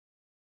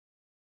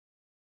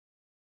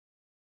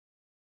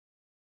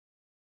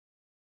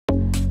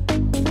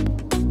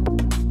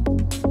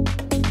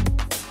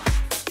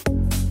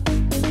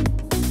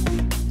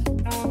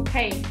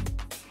Okay,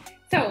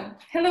 so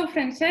hello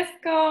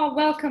Francesco,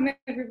 welcome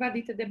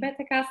everybody to the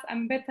BetaCast.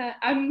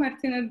 I'm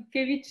Martina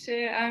Dukevich,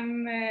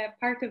 I'm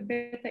part of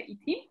Beta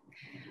ET.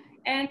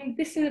 And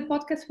this is a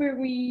podcast where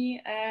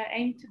we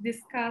aim to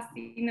discuss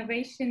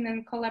innovation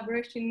and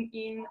collaboration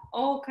in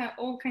all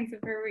kinds of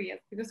areas,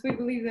 because we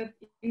believe that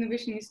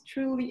innovation is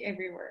truly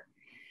everywhere.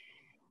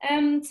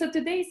 So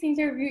today's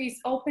interview is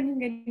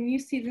opening a new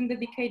season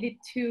dedicated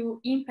to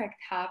Impact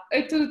Hub,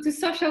 to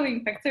social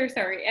impact,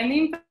 sorry. And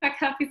Impact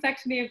Hub is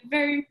actually a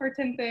very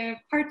important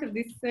part of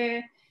this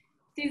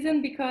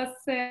season, because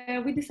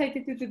we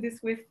decided to do this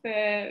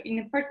in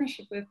a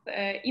partnership with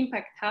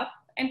Impact Hub.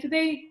 And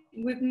today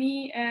with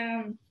me,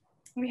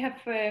 we have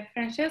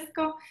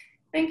Francesco.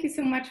 Thank you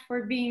so much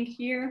for being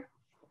here.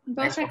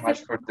 Thanks so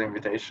much for the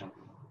invitation.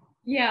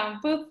 Yeah,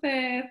 both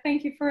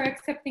thank you for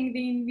accepting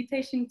the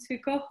invitation to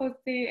co-host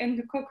and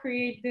to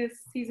co-create this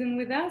season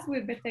with us,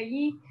 with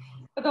BetaE,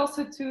 but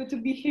also to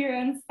be here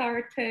and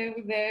start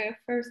with the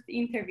first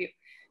interview.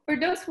 For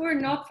those who are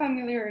not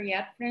familiar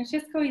yet,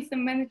 Francesco is the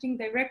managing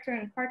director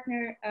and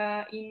partner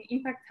in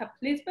Impact Hub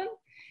Lisbon,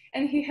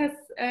 and he has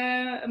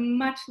a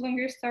much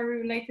longer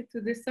story related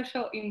to the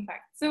social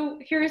impact. So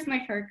here is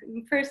my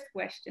first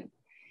question.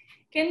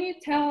 Can you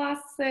tell us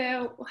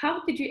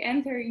how did you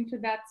enter into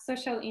that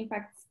social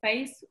impact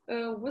space?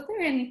 Was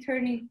there any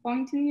turning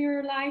point in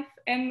your life?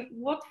 And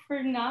what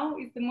for now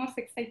is the most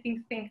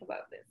exciting thing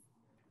about this?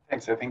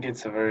 Thanks. I think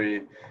it's a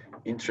very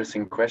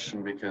interesting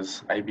question,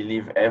 because I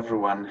believe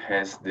everyone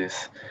has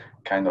this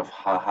kind of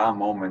haha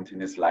moment in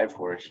his life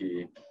where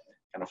he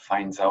kind of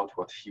finds out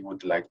what he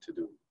would like to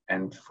do.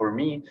 And for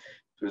me,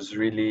 it was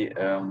really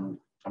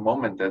a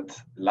moment that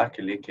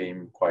luckily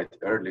came quite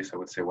early. So I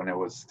would say when I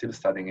was still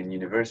studying in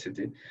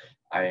university,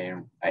 I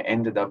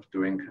ended up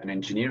doing an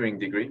engineering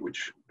degree,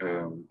 which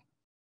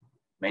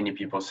many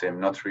people say I'm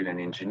not really an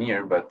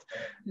engineer, but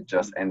it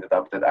just ended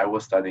up that I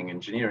was studying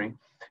engineering,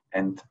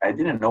 and I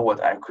didn't know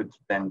what I could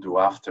then do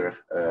after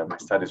my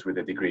studies with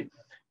a degree.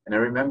 And I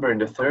remember in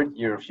the third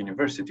year of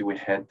university, we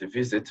had the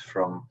visit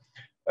from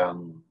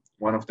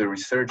one of the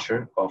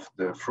researchers of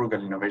the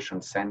Frugal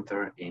Innovation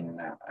Center in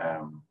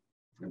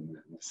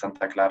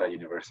Santa Clara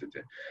University,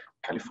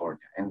 California.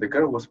 And the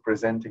girl was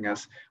presenting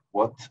us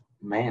what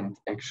meant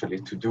actually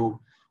to do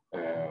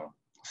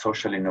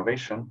social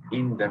innovation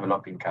in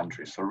developing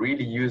countries. So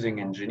really using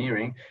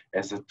engineering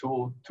as a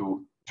tool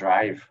to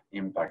drive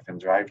impact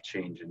and drive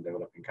change in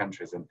developing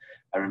countries. And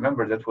I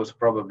remember that was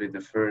probably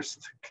the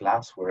first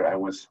class where I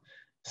was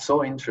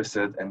so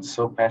interested and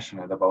so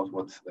passionate about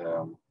what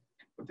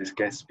this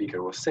guest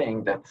speaker was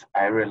saying, that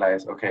I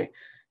realized, okay,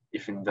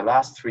 if in the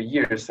last 3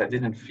 years I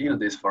didn't feel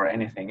this for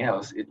anything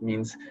else, it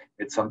means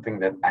it's something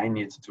that I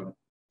need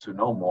to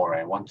know more,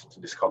 I wanted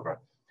to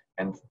discover.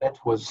 And that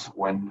was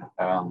when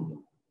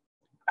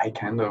I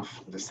kind of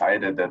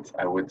decided that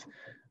I would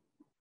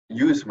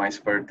use my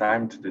spare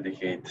time to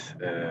dedicate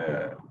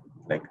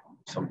like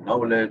some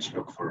knowledge,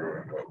 look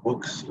for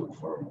books, look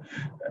for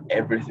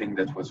everything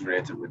that was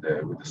related with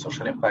the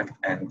social impact.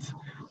 And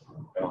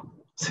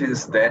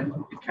since then,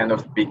 it kind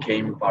of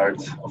became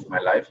part of my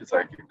life. It's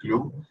like a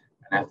glue.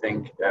 And I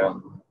think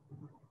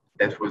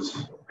that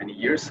was many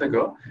years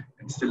ago.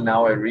 And still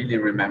now I really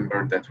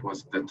remember that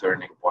was the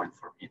turning point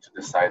for me to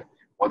decide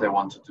what I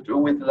wanted to do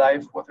with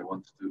life, what I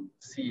wanted to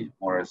see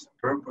more as a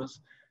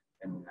purpose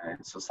in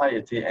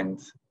society. And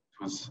it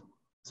was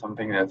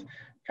something that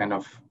kind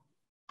of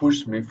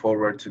pushed me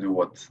forward to do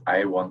what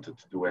I wanted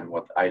to do and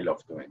what I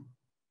love doing.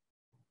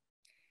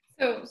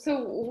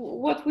 So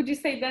what would you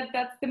say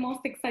that's the most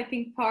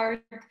exciting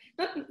part?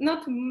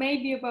 Not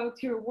maybe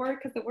about your work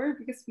as a work,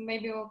 because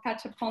maybe we'll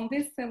touch upon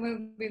this a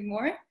little bit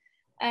more,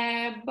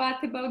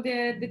 but about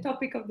the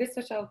topic of the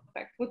social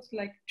impact. What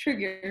like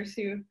triggers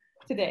you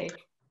today?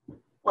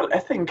 Well, I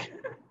think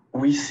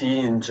we see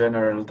in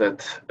general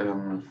that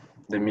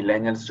the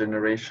millennials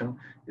generation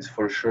is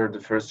for sure the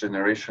first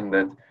generation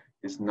that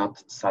is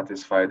not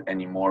satisfied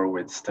anymore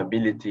with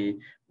stability,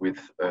 with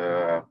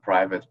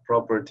private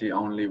property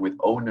only, with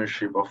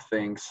ownership of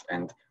things,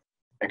 and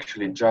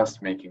actually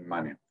just making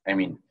money. I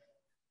mean,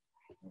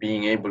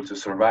 being able to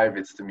survive,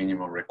 it's the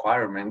minimum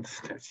requirement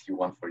that you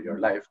want for your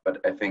life.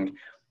 But I think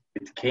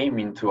it came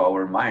into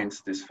our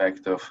minds, this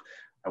fact of,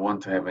 I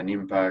want to have an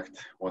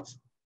impact, what's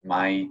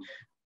my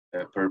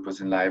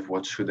purpose in life,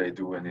 what should I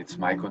do, and it's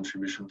my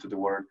contribution to the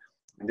world.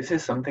 And this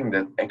is something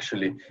that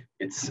actually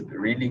it's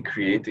really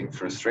creating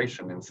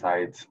frustration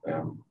inside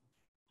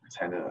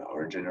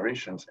our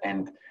generations.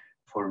 And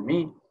for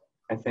me,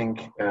 I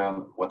think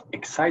what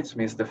excites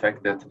me is the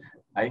fact that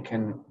I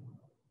can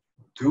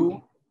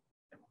do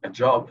a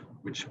job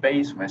which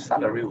pays my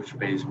salary, which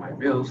pays my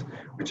bills,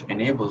 which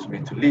enables me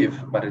to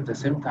live, but at the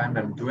same time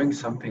I'm doing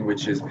something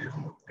which is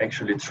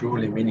actually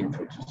truly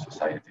meaningful to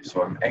society.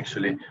 So I'm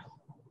actually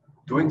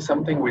doing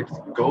something which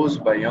goes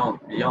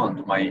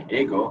beyond my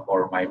ego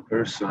or my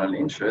personal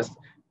interest,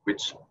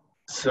 which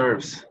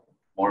serves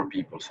more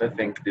people. So I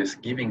think this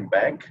giving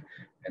back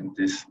and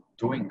this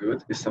doing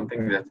good is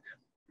something that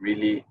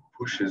really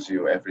pushes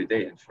you every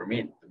day. And for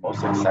me, the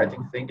most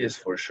exciting thing is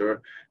for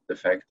sure the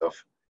fact of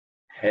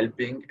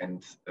helping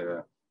and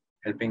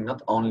helping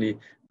not only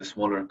the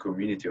smaller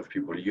community of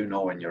people you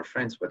know and your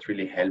friends, but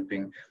really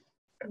helping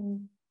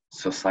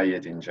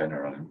society in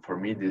general. And for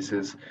me, this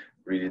is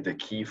really the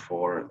key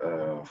for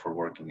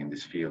working in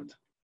this field.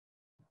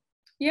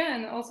 Yeah,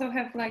 and also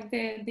have like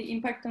the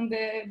impact on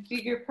the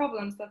bigger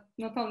problems that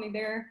not only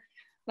they're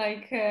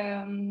like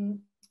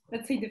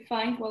let's say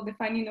define,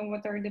 you know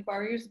what are the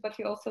barriers, but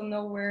you also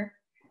know where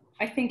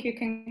I think you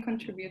can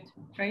contribute,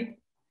 right?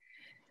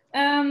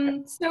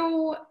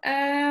 So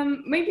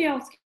maybe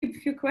I'll skip a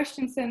few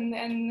questions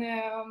and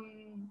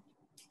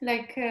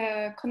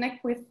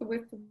connect with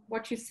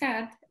what you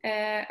said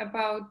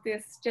about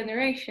this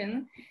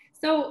generation.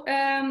 So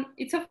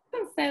it's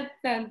often said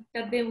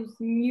that those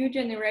new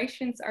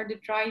generations are the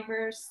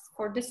drivers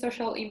for the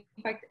social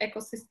impact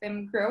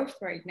ecosystem growth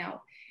right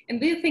now. And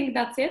do you think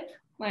that's it?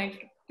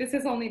 Like this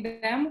is only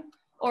them?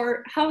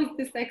 Or how is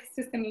this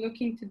ecosystem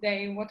looking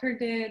today? What are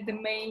the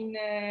main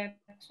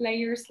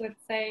players,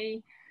 let's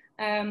say?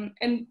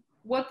 And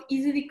what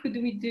easily could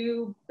we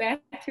do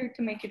better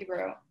to make it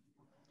grow?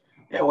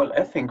 Yeah, well,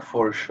 I think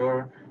for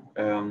sure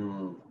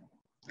the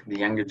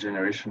younger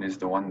generation is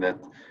the one that,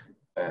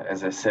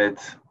 as I said,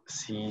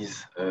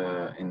 sees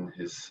in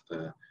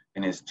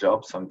his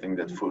job something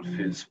that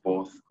fulfills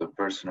both the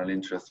personal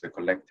interest, the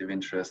collective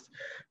interest,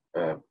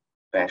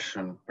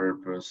 passion,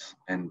 purpose,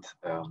 and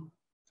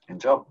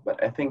job.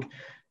 But I think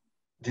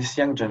this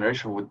young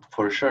generation would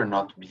for sure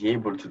not be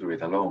able to do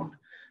it alone,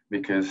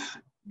 because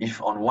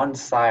if on one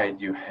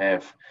side you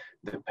have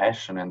the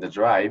passion and the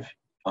drive,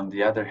 on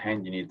the other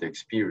hand, you need the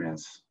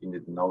experience, you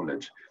need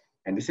knowledge.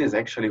 And this is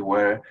actually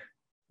where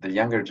the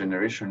younger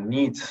generation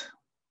needs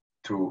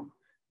to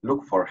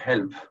look for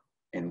help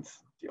in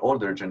the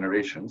older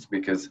generations,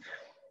 because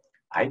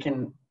I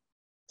can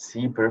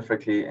see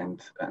perfectly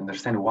and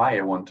understand why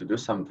I want to do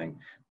something,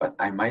 but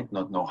I might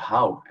not know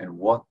how and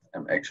what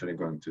I'm actually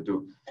going to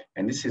do.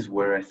 And this is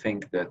where I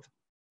think that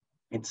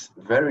it's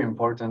very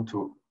important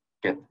to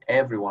get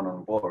everyone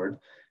on board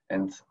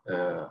and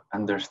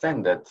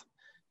understand that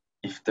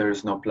if there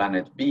is no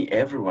planet B,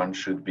 everyone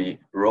should be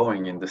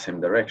rowing in the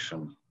same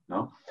direction,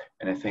 no?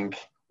 And I think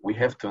we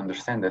have to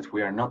understand that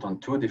we are not on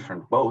two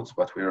different boats,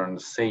 but we are on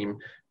the same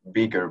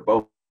bigger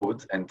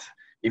boat. And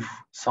if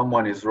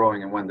someone is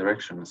rowing in one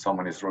direction and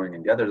someone is rowing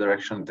in the other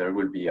direction, there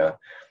will be a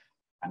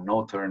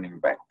no turning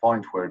back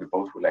point where the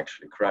boat will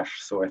actually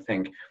crash. So I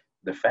think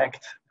the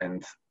fact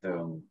and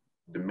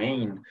the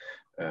main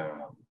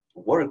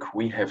work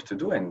we have to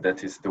do, and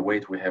that is the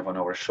weight we have on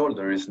our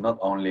shoulder, is not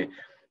only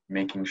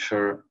making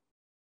sure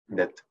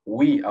that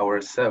we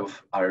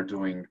ourselves are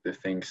doing the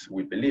things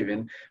we believe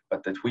in,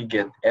 but that we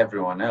get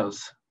everyone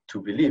else to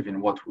believe in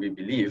what we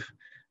believe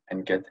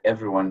and get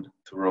everyone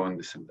to row in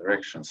the same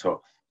direction.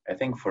 So I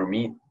think for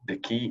me, the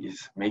key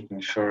is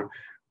making sure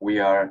we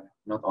are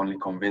not only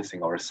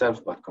convincing ourselves,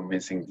 but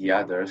convincing the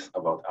others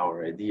about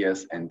our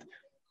ideas, and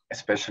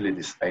especially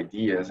these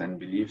ideas and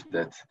belief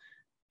that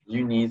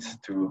you need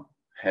to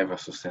have a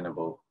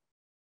sustainable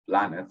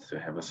planet, to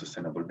have a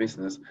sustainable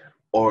business,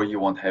 or you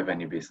won't have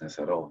any business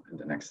at all in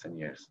the next 10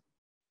 years.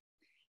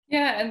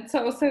 Yeah, and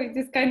so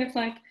this kind of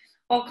like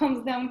all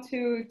comes down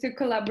to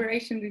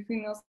collaboration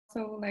between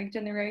also like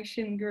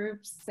generation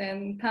groups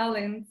and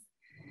talents,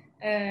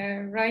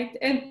 right?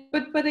 And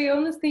but I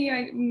honestly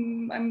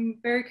I'm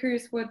very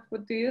curious what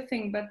do you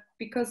think? But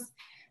because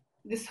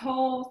this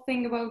whole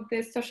thing about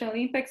the social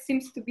impact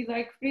seems to be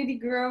like really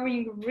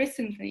growing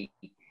recently.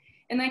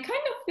 And I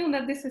kind of feel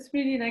that this is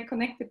really like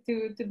connected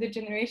to the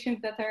generations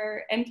that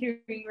are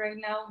entering right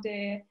now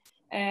the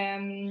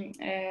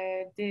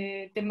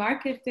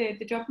market,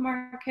 the job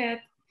market,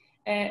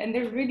 and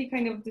they're really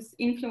kind of this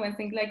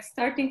influencing, like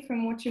starting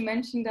from what you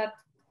mentioned, that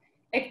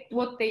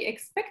what they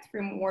expect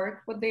from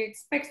work, what they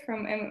expect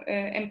from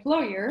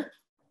employer,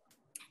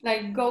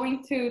 like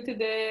going to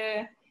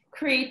the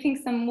creating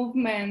some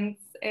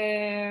movements,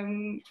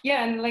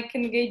 yeah, and like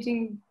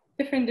engaging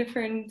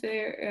different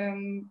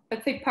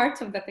let's say parts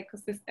of that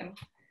ecosystem.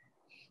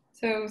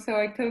 So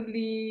I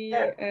totally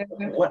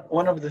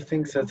one of the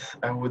things that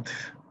I would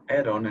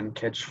add on and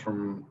catch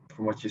from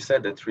what you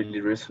said that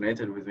really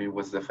resonated with me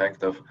was the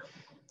fact of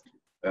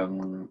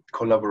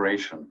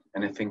collaboration.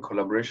 And I think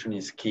collaboration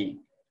is key,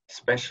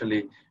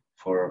 especially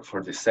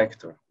for this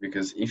sector,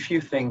 because if you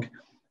think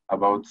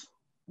about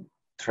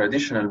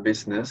traditional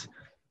business,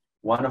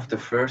 one of the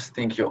first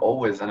things you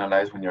always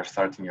analyze when you're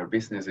starting your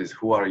business is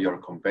who are your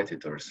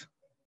competitors.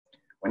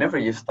 Whenever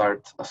you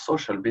start a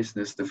social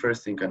business, the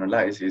first thing you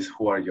analyze is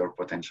who are your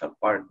potential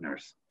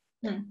partners.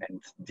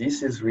 And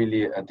this is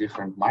really a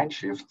different mind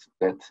shift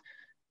that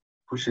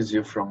pushes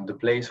you from the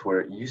place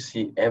where you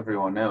see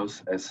everyone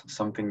else as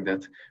something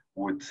that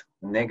would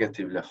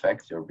negatively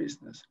affect your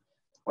business.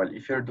 Well,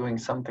 if you're doing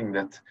something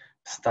that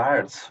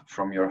starts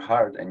from your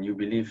heart and you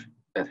believe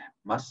that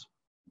must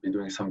be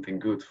doing something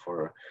good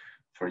for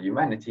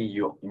humanity,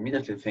 you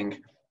immediately think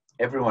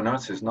everyone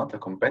else is not a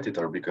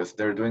competitor because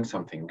they're doing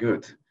something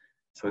good.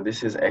 So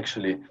this is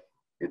actually,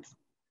 it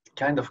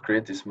kind of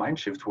creates this mind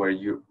shift where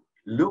you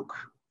look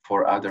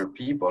for other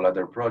people,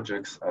 other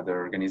projects, other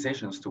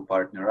organizations to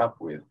partner up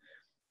with.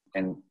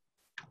 And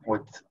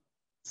what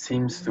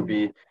seems to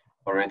be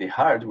already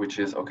hard, which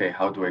is, okay,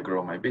 how do I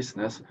grow my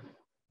business,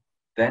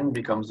 then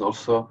becomes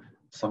also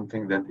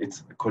something that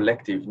it's a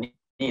collective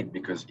need,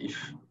 because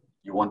if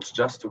you want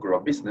just to grow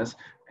a business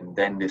and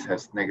then this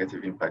has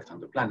negative impact on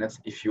the planet,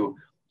 if you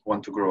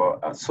want to grow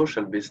a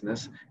social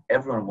business,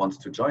 everyone wants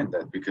to join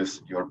that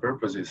because your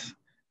purpose is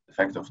the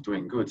fact of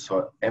doing good.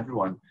 So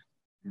everyone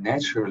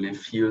naturally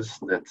feels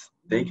that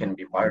they can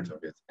be part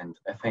of it. And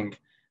I think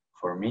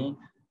for me,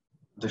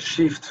 the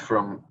shift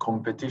from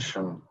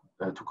competition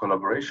to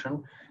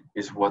collaboration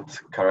is what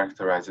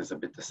characterizes a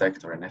bit the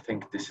sector. And I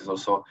think this is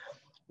also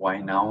why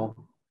now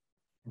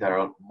there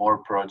are more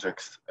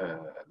projects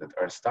that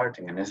are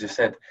starting. And as you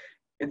said,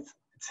 it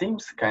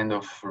seems kind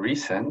of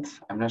recent.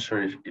 I'm not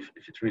sure if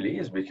it really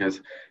is,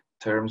 because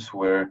terms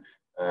were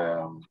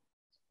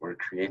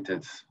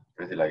created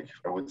really, like,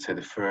 I would say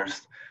the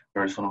first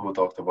person who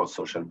talked about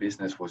social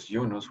business was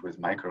Yunus with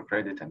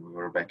microcredit, and we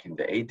were back in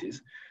the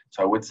 80s.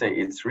 So I would say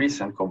it's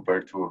recent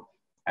compared to,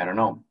 I don't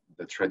know,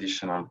 the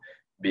traditional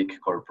big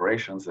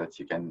corporations that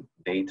you can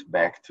date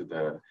back to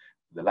the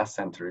last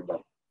century.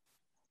 But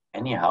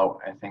anyhow,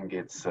 I think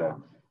it's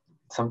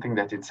something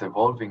that it's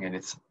evolving, and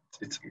it's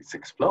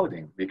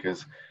exploding,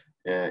 because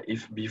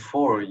if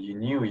before you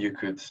knew you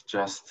could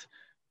just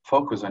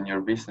focus on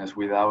your business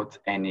without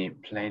any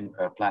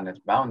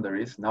planet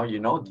boundaries, now you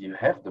know you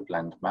have the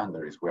planet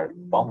boundaries. We're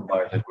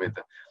bombarded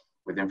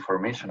with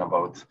information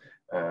about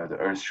the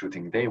Earth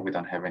shooting day. We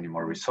don't have any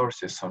more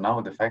resources. So now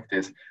the fact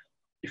is,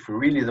 if we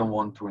really don't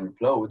want to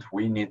implode,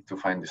 we need to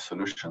find the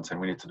solutions, and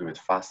we need to do it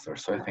faster.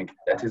 So I think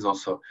that is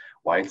also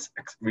why it's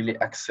really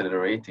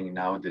accelerating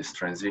now, this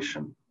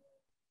transition.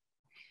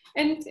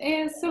 And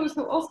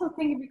so also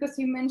thinking, because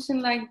you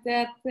mentioned like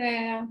that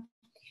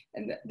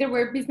there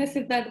were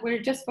businesses that were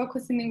just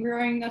focusing on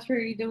growing, not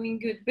really doing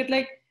good. But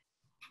like,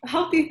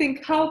 how do you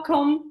think, how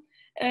come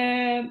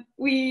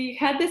we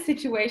had the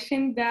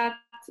situation that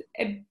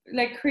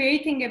like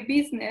creating a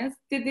business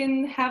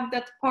didn't have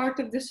that part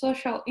of the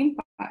social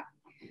impact?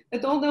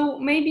 But although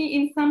maybe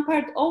in some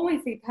part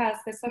always it has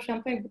the social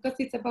impact because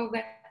it's about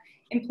the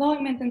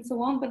employment and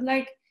so on, but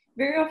like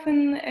very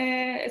often,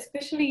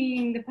 especially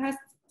in the past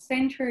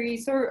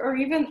centuries or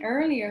even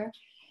earlier,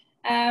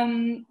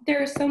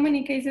 there are so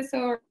many cases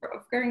of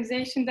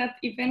organization that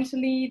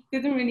eventually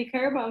didn't really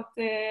care about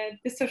the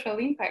social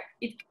impact.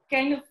 It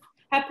kind of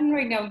happened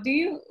right now. Do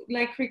you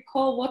like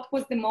recall what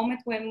was the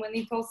moment when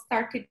it all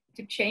started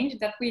to change,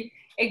 that we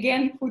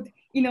again put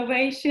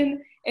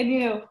innovation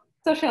and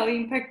social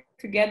impact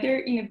together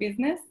in a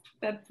business,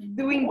 that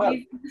doing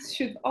business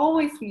should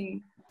always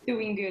mean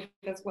doing good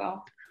as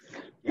well?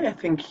 Yeah, I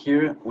think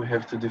here we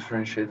have to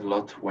differentiate a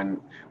lot when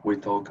we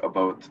talk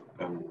about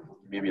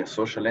maybe a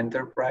social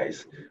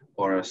enterprise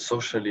or a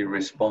socially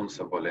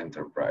responsible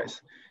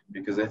enterprise,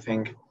 because I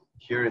think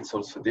here it's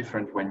also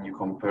different when you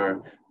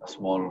compare a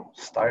small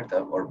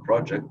startup or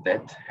project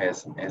that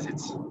has as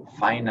its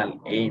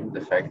final aim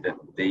the fact that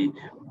they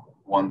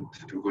want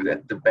to do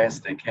that the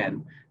best they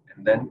can.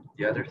 And then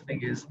the other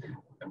thing is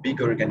a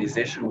big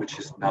organization which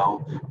is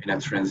now in a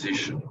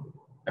transition,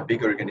 a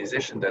big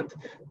organization that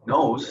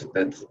knows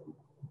that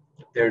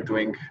they're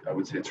doing, I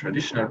would say,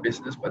 traditional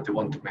business, but they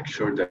want to make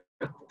sure that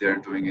they're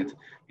doing it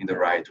in the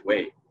right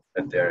way,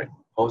 that they're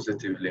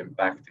positively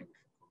impacting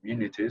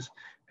communities,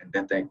 and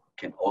that they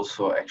can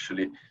also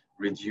actually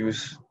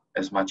reduce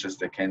as much as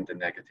they can the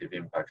negative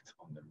impact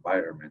on the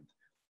environment.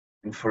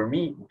 And for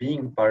me,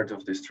 being part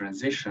of this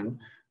transition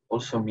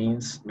also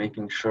means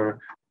making sure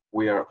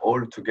we are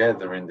all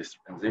together in this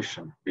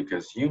transition,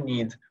 because you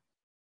need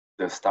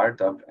the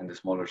startup and the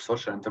smaller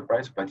social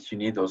enterprise, but you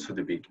need also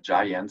the big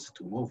giants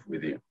to move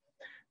with you.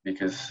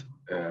 Because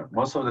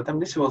most of the time,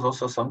 this was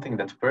also something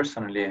that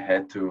personally I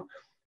had to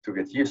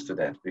get used to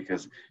that.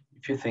 Because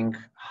if you think,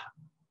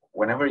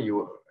 whenever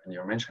you're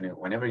mentioning,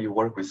 whenever you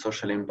work with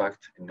social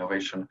impact,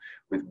 innovation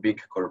with big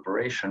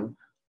corporation,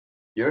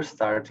 you're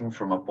starting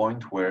from a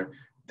point where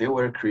they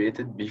were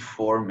created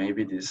before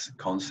maybe these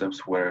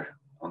concepts were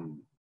on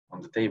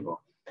the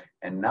table.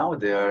 And now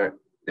they're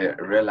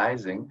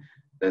realizing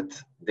that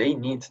they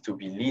need to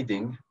be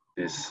leading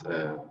this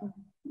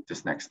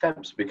next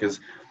steps,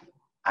 because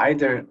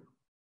either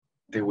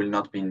they will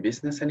not be in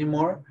business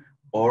anymore,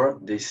 or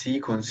they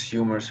see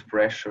consumers'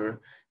 pressure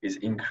is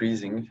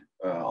increasing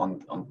on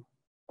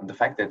the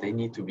fact that they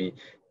need to be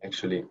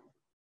actually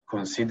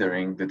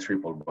considering the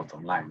triple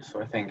bottom line.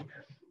 So I think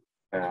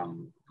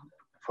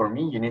for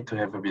me, you need to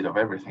have a bit of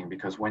everything,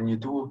 because when you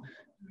do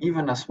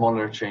even a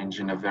smaller change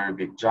in a very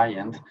big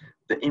giant,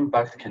 the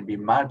impact can be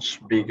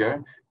much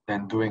bigger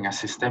than doing a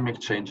systemic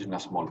change in a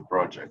small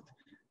project.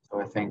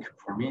 So I think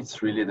for me,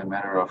 it's really the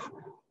matter of,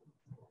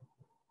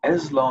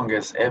 as long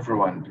as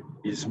everyone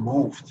is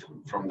moved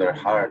from their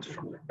heart,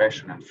 from their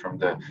passion, and from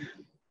the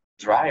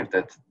drive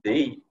that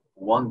they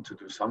want to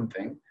do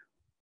something,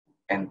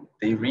 and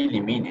they really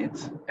mean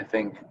it, I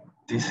think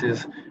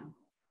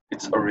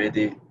it's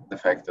already the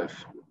fact of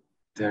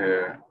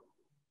their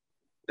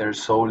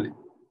soul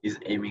is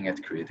aiming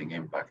at creating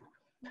impact.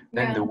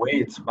 Then Yeah. the way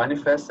it's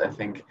manifests, I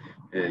think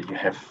you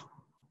have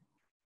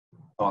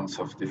tons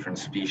of different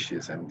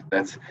species, and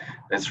that's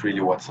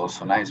really what's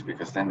also nice,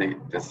 because then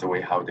that's the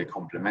way how they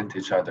complement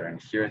each other.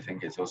 And here I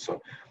think it's also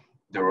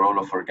the role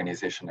of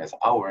organization as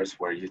ours,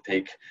 where you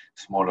take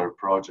smaller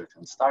projects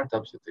and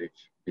startups, you take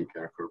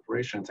bigger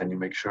corporations, and you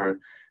make sure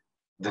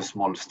the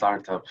small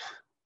startups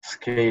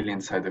scale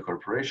inside the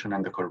corporation,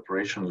 and the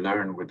corporation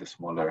learn with the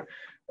smaller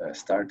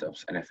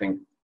startups. And I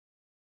think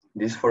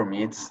this, for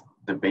me, it's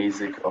the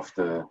basic of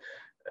the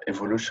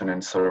evolution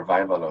and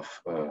survival of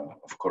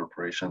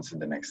corporations in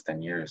the next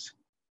 10 years.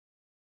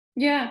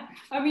 Yeah,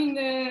 I mean,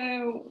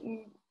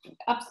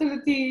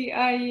 absolutely,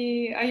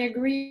 I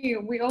agree.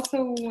 We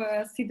also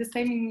see the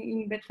same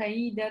in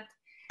BetaI, that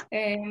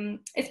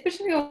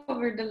especially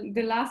over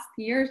the last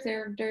years,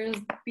 there's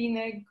been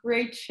a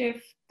great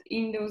shift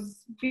in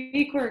those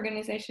big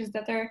organizations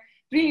that are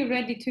really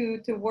ready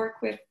to work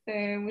with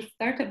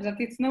startups. That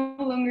it's no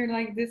longer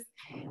like this,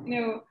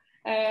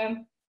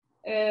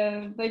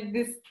 like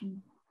this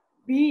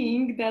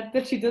being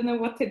that you don't know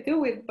what to do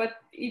with, but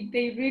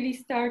they really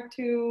start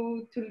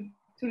to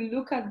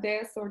look at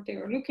this, or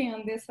they're looking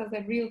on this as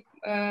a real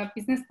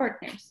business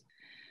partners.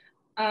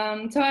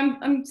 So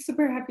I'm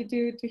super happy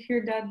to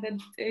hear that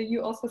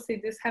you also see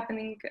this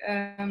happening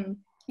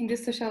in the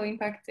social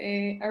impact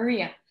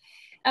area.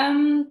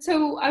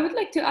 So I would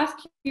like to ask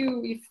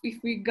you, if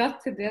we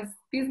got to this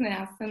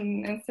business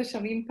and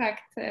social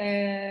impact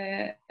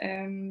area.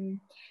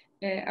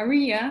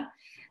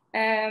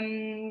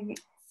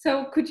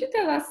 So could you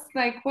tell us,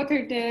 like, what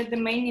are the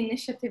main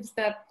initiatives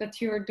that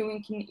you're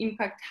doing in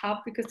Impact Hub?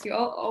 Because you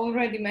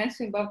already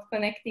mentioned about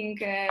connecting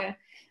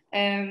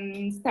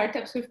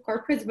startups with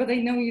corporates, but I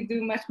know you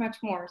do much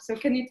more. So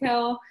can you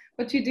tell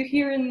what you do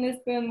here in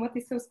Lisbon, what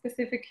is so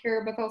specific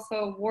here, but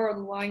also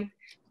worldwide,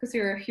 because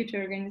you're a huge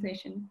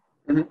organization?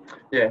 Mm-hmm.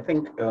 Yeah, I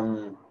think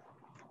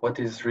what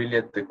is really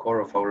at the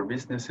core of our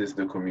business is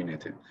the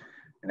community.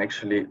 And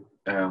actually,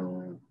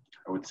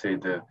 I would say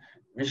the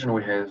vision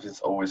we have is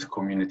always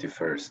community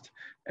first.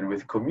 And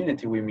with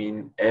community, we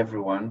mean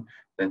everyone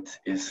that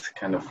is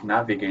kind of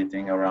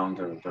navigating around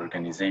the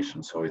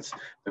organization. So it's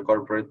the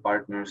corporate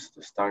partners,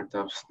 the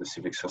startups, the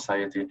civic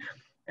society.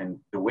 And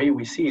the way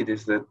we see it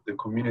is that the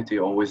community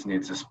always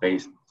needs a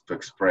space to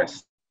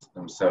express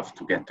themselves,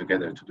 to get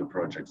together to do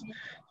projects.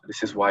 So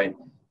this is why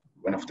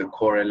one of the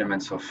core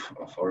elements of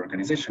our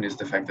organization is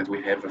the fact that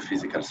we have a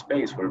physical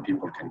space where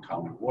people can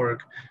come and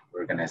work,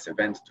 organize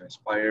events to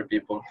inspire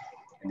people.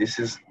 And this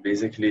is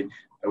basically,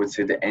 I would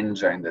say, the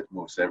engine that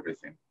moves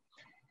everything.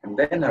 And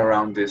then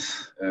around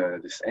this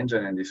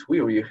engine and this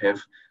wheel, you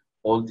have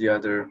all the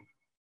other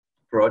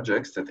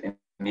projects that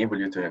enable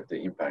you to have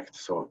the impact.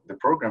 So the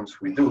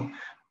programs we do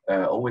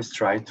always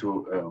try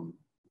to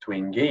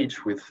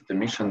engage with the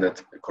mission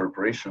that a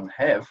corporation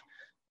have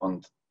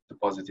on the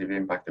positive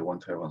impact they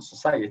want to have on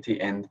society,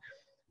 and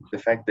the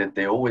fact that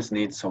they always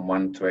need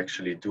someone to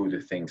actually do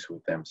the things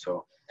with them.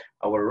 So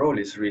our role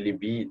is really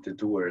be the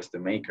doers, the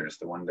makers,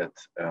 the one that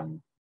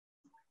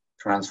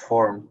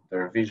transform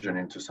their vision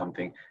into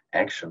something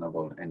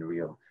actionable and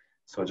real.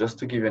 So just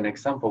to give you an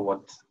example,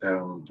 what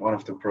one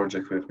of the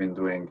projects we've been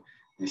doing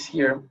this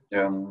year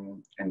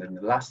and then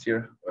the last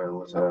year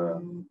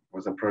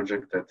was a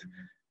project that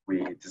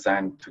we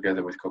designed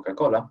together with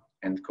Coca-Cola,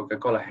 and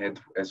Coca-Cola had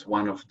as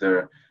one of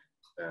their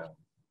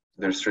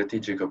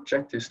strategic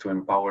objectives to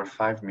empower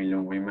 5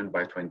 million women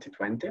by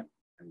 2020,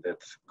 and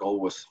that goal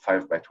was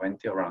 5 by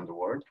 20 around the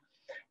world.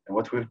 And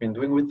what we've been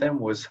doing with them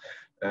was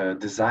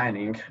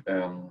designing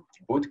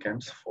boot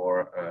camps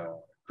for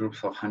groups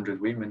of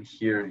 100 women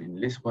here in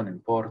Lisbon, in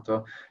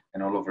Porto,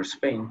 and all over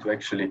Spain, to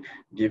actually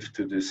give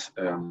to this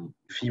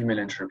female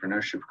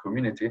entrepreneurship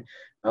community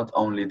not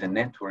only the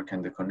network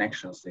and the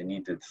connections they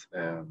needed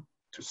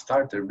to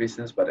start their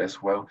business, but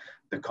as well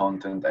the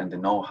content and the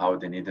know-how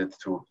they needed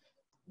to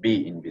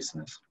be in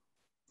business.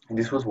 And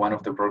this was one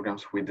of the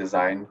programs we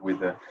designed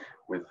with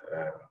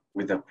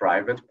a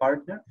private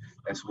partner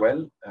as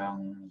well.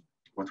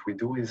 What we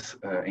do is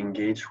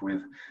engage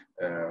with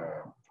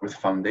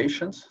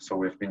foundations. So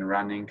we've been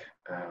running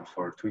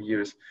for 2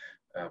 years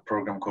a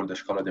program called the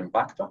Escola de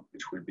Impacto,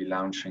 which will be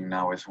launching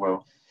now as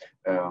well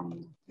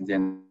in the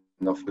end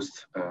of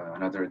August,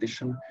 another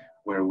edition,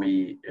 where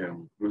we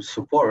will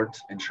support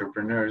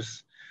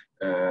entrepreneurs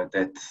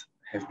that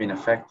have been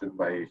affected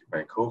by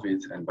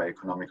COVID and by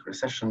economic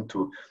recession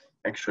to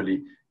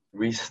actually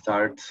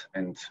restart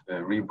and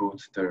reboot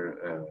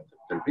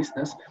their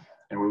business.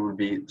 And we will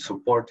be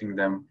supporting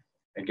them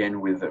again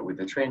with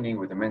the training,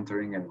 with the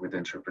mentoring, and with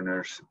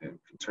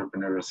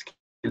entrepreneurial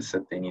skills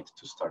that they need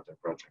to start their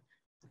project.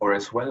 Or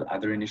as well,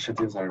 other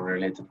initiatives are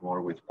related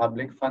more with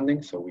public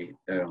funding. So we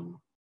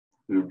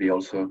will be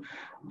also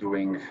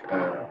doing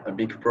a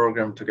big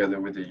program together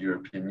with the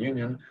European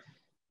Union,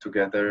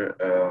 together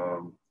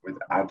with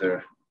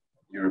other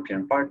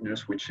European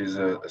partners, which is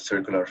a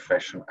circular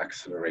fashion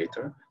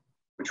accelerator,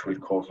 which will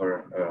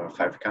cover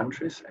 5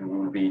 countries, and we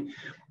will be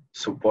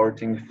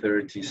supporting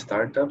 30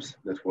 startups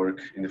that work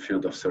in the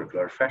field of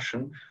circular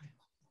fashion.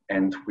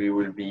 and we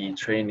will be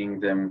training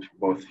them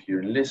both here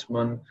in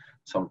Lisbon.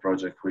 Some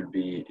project will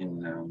be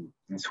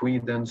in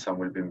Sweden, some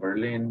will be in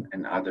Berlin,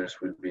 and others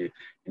will be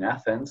in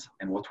Athens.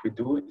 And what we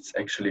do is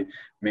actually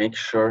make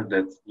sure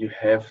that you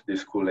have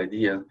this cool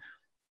idea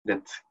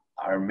that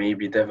are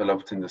maybe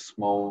developed in the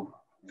small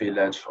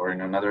village or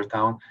in another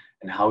town,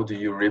 and how do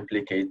you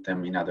replicate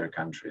them in other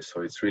countries.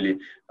 So it's really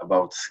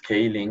about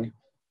scaling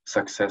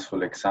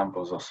successful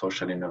examples of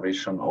social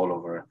innovation all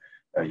over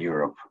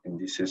Europe. And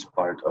this is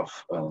part of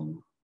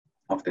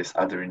this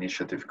other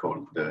initiative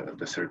called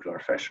the Circular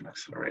Fashion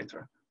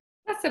Accelerator.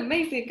 That's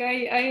amazing.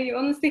 I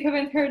honestly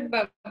haven't heard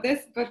about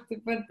this, but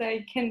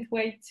I can't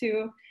wait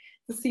to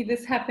see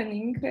this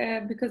happening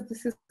because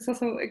this is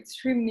also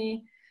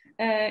extremely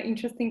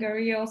interesting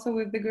area, also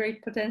with the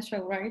great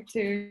potential, right,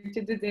 to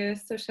do the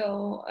social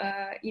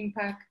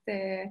impact,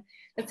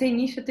 let's say,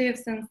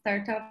 initiatives and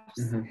startups.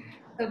 Mm-hmm.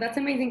 So that's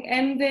amazing.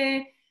 And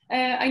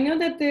I know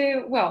that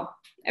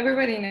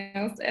everybody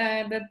knows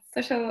that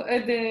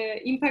the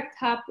Impact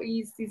Hub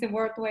is a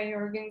worldwide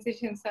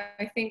organization. So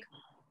I think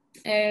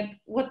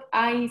what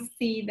I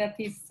see that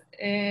is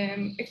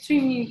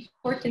extremely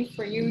important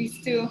for you is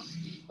to,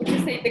 what you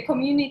say, the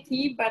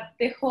community, but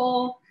the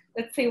whole,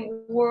 let's say,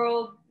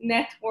 world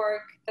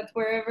network, that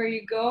wherever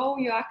you go,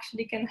 you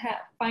actually can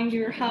find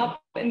your hub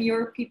and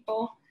your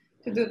people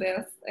to do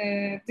this.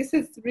 This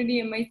is really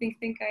amazing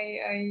thing.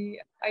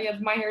 I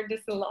admire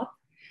this a lot.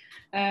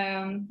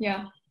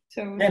 Yeah.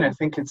 So. Yeah, and I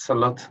think it's a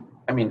lot.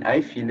 I mean, I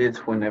feel it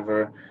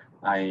whenever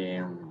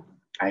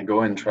I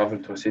go and travel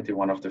to a city.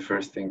 One of the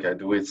first things I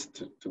do is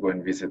to go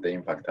and visit the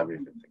Impact Hub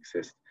if it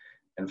exists.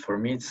 And for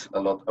me, it's a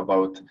lot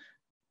about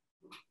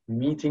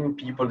meeting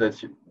people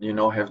that you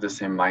know have the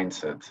same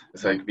mindset.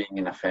 It's like being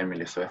in a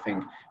family. So I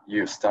think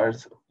you start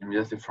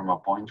immediately from a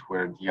point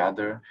where the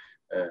other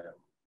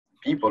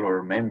people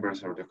or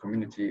members of the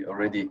community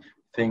already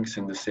thinks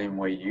in the same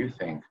way you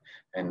think,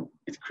 and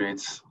it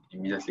creates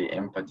immediately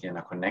empathy and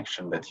a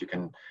connection that you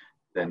can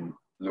then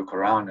look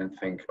around and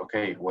think,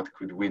 okay, what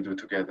could we do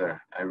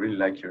together? I really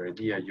like your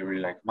idea, you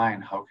really like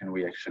mine. How can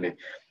we actually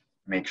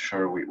make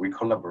sure we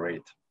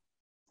collaborate?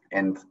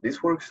 And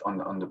this works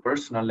on the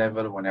personal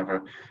level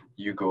whenever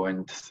you go,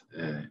 and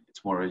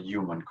it's more a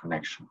human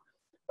connection.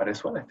 But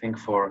as well, I think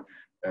for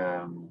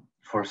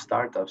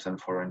startups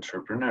and for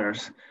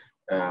entrepreneurs,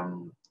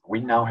 we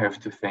now have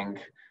to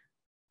think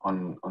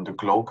on the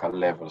global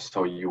level.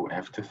 So you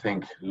have to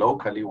think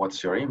locally,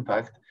 what's your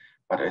impact,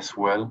 but as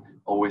well,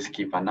 always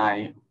keep an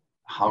eye,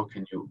 how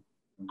can you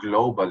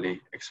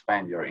globally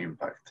expand your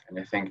impact? And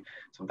I think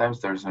sometimes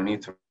there's no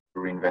need to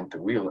reinvent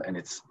the wheel, and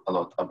it's a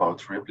lot about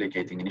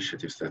replicating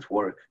initiatives that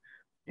work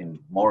in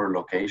more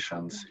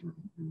locations, in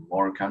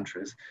more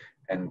countries.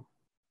 And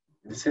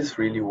this is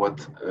really what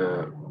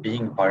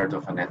being part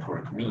of a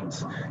network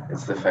means.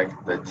 It's the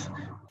fact that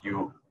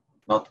you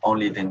not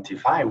only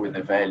identify with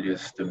the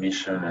values, the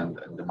mission, and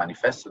the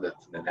manifesto that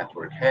the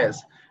network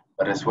has,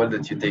 but as well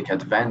that you take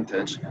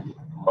advantage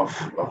of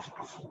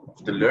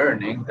the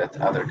learning that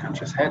other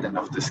countries had and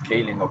of the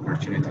scaling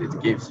opportunity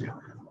it gives you.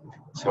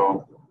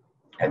 So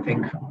I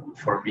think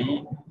for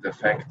me, the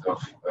fact of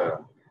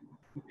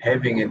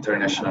having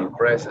international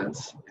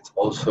presence, it's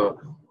also,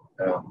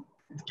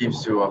 it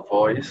gives you a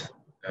voice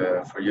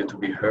for you to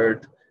be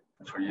heard,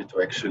 for you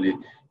to actually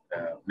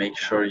make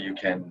sure you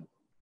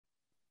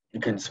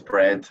can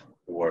spread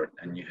the word,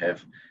 and you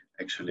have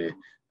actually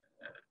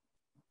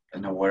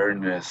an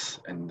awareness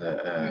and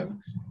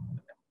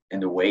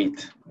the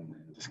weight in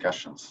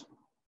discussions.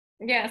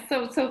 Yeah,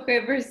 so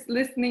whoever's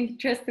listening,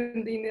 interested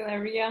in the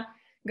area,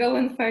 go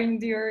and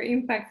find your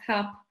Impact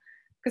Hub,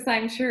 because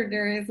I'm sure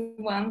there is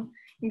one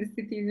in the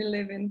city we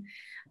live in.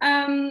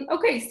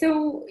 Okay,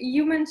 so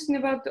you mentioned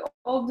about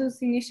all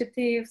those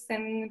initiatives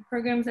and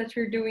programs that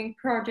you're doing,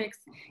 projects.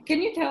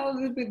 Can you tell a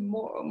little bit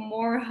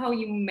more how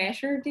you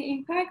measure the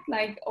impact,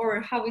 like,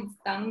 or how it's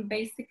done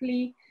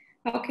basically?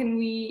 How can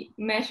we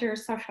measure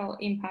social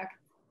impact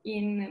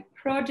in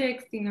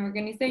projects, in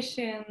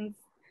organizations?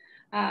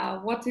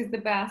 What is the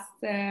best,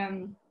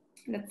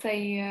 let's say,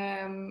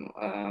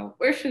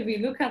 where should we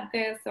look at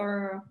this,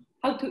 or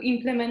how to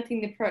implement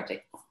in the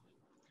projects?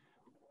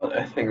 Well,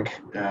 I think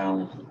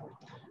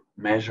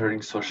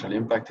measuring social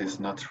impact is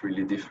not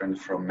really different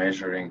from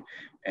measuring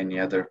any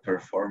other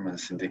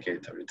performance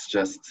indicator. It's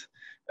just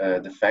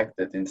the fact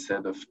that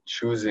instead of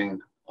choosing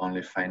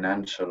only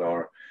financial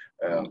or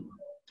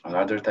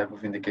another type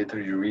of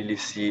indicator, you really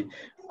see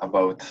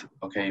about,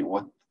 okay,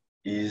 what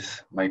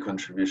is my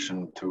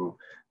contribution to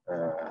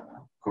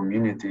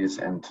communities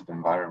and to the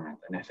environment?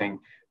 And I think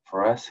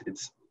for us,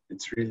 it's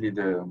really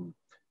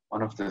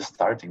one of the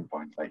starting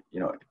point. Like, you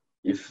know,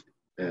 if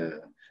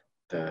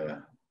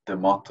the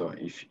motto,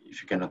 if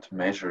you cannot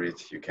measure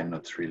it, you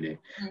cannot really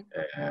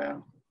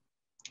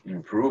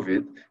improve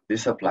it.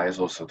 This applies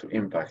also to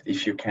impact.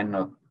 If you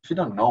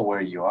don't know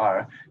where you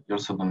are, you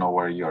also don't know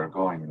where you are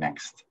going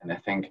next. And I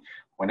think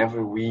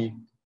whenever we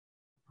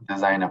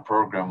design a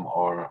program,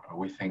 or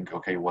we think,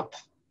 okay, what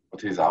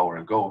is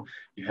our goal,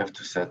 you have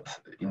to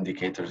set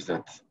indicators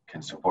that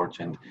can support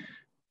you. And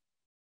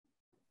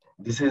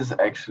this is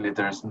actually,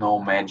 there's no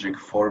magic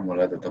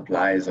formula that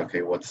applies,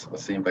 okay, what's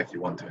the impact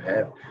you want to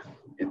have.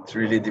 It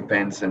really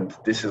depends, and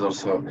this is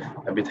also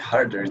a bit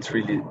harder. It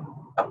really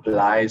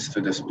applies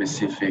to the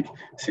specific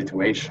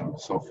situation.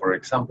 So for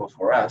example,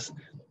 for us,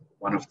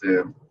 one of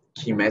the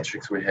key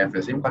metrics we have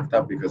is Impact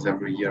Hub, because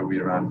every year we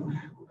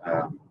run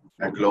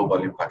a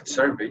global impact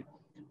survey.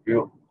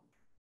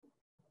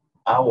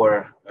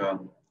 Our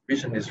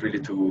vision is really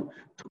to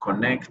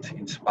connect,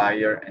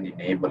 inspire, and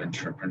enable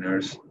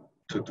entrepreneurs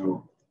to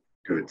do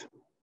good.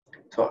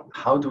 So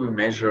how do we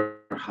measure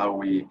how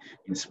we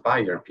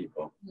inspire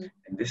people?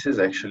 And this is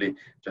actually,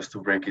 just to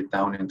break it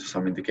down into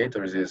some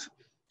indicators, is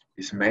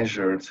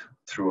measured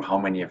through how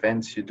many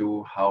events you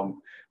do, how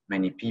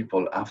many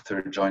people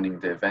after joining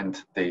the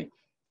event, they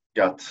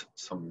got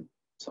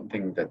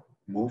something that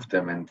moved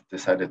them and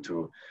decided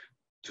to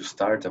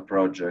start a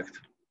project.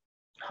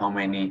 How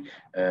many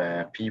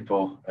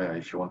people,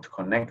 if you want to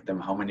connect them,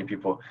 how many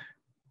people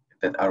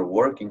that are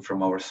working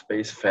from our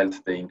space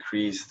felt they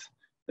increased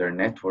their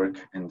network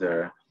and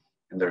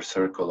their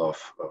circle of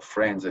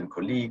friends and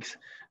colleagues,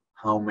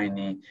 how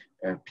many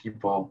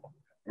people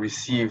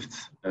received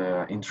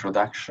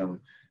introduction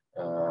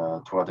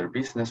to other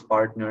business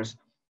partners.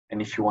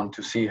 And if you want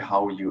to see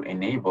how you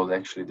enable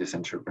actually these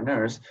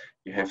entrepreneurs,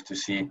 you have to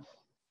see,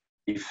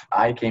 if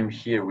I came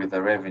here with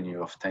a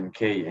revenue of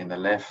 10K and I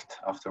left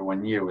after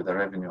 1 year with a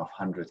revenue of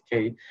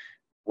 100K,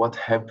 what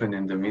happened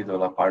in the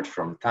middle apart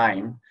from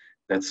time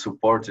that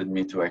supported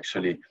me to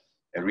actually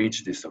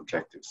reach this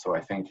objective? So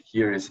I think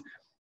here is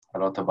a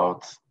lot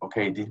about,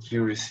 okay, did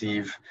you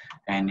receive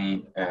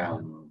any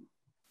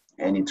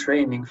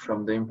training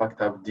from the Impact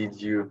Hub?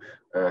 Did you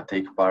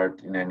take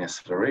part in any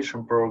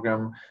acceleration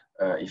program?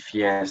 If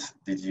yes,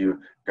 did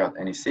you got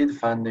any seed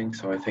funding?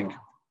 So I think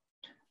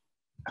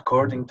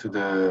according to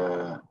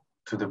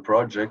the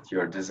project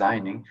you're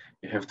designing,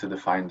 you have to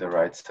define the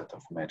right set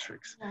of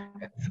metrics.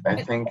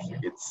 I think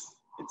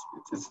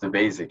it's the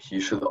basic. You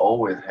should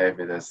always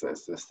have it as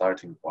the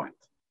starting point.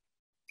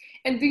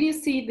 And do you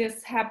see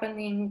this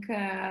happening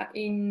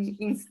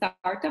in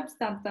startups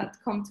that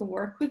come to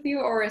work with you,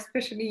 or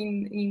especially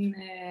in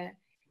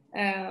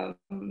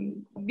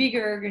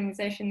bigger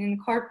organizations, in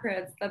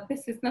corporates, that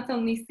this is not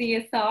only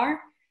CSR,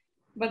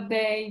 but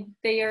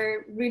they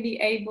are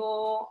really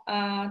able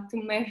to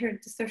measure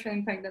the social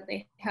impact that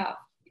they have?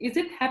 Is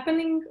it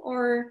happening,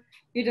 or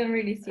you don't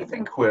really see it? I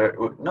think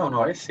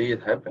I see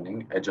it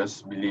happening. I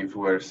just believe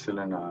we're still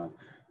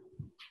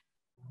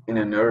in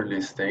an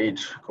early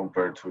stage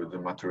compared to the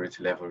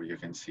maturity level you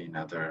can see in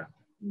other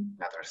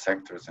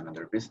sectors and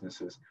other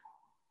businesses.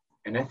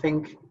 And I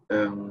think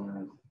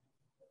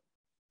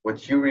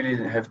what you really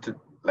have to,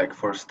 like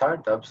for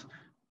startups,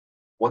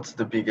 what's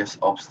the biggest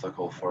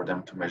obstacle for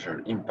them to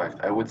measure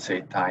impact? I would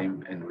say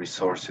time and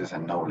resources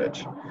and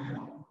knowledge,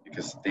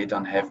 because they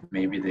don't have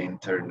maybe the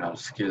internal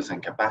skills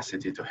and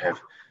capacity to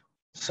have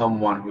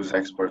someone who's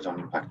expert on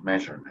impact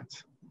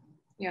measurements.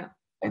 Yeah.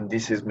 And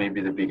this is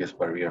maybe the biggest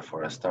barrier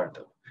for a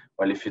startup.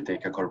 While if you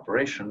take a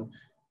corporation,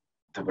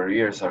 the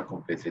barriers are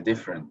completely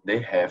different.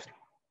 They have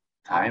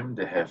time,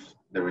 they have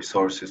the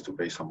resources to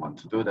pay someone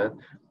to do that.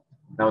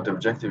 Now the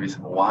objective is,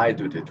 why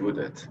do they do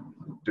that?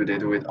 Do they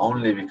do it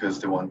only because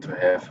they want to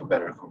have a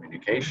better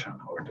communication,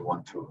 or they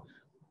want to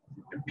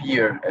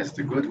appear as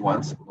the good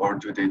ones, or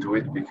do they do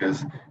it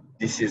because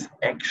this is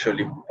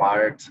actually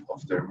part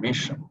of their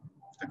mission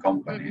of the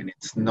company, and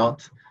it's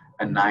not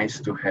a nice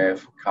to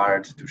have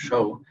card to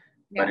show,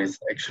 but it's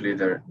actually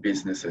their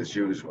business as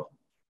usual.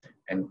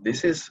 And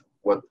this is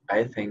what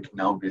I think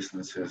now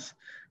businesses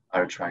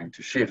are trying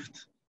to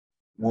shift,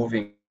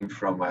 moving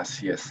from a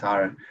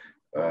CSR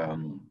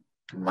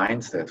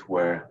mindset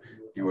where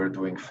you were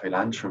doing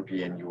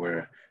philanthropy and you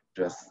were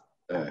just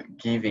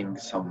giving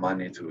some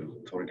money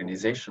to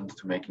organizations,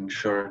 to making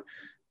sure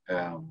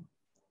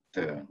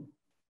the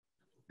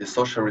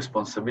social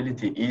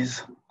responsibility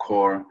is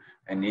core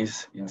and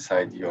is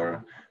inside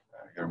your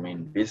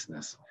main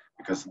business,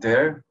 because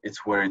there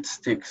it's where it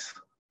sticks,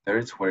 there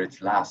it's where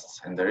it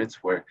lasts, and there it's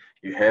where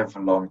you have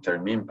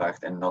long-term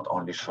impact and not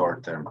only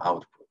short-term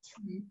outputs.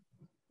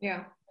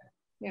 Yeah.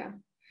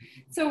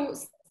 So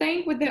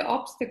staying with the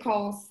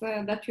obstacles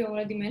that you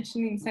already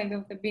mentioned inside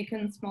of the big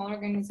and small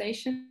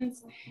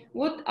organizations,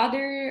 what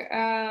other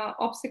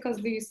obstacles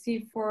do you see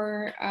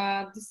for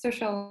the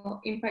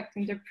social impact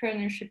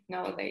entrepreneurship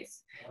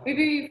nowadays?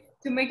 Maybe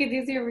to make it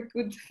easier, we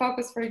could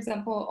focus, for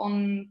example,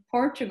 on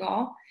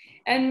Portugal.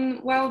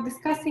 And while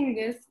discussing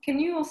this, can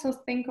you also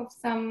think of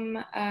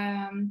some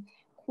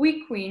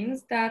quick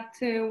wins that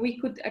we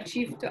could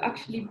achieve to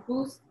actually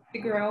boost the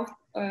growth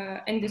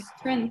and the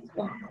strength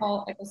of the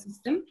whole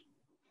ecosystem?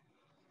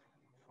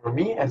 For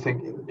me, I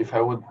think if I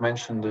would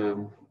mention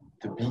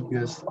the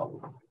biggest,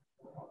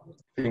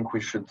 I think we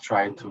should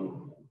try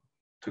to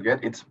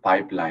get its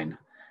pipeline.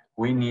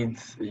 We need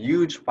a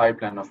huge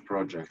pipeline of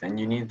projects, and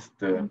you need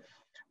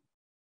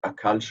a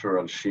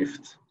cultural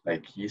shift.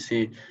 Like you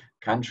see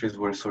countries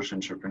where social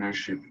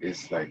entrepreneurship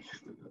is like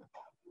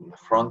the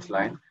front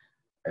line,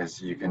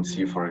 as you can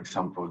see, for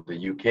example,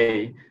 the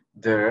UK,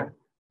 there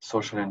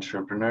social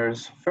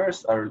entrepreneurs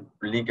first are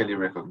legally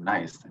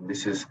recognized, and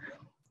this is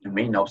the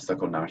main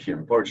obstacle now here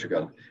in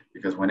Portugal,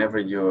 because whenever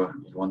you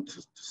want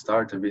to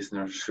start a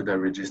business, should I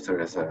register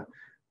as a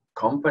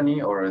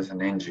company or as an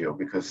NGO?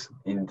 Because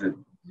in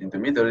the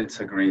middle,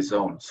 it's a gray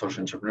zone.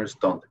 Social entrepreneurs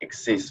don't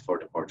exist for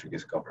the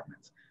Portuguese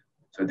government.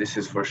 So this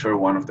is for sure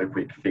one of the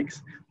quick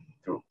fix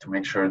to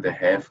make sure they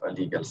have a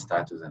legal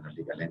status and a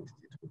legal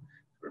entity to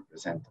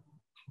represent them.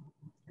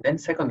 Then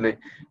secondly,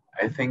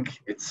 I think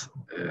it's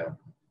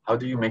how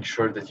do you make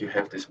sure that you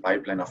have this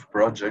pipeline of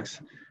projects?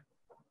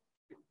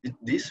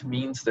 This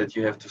means that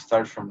you have to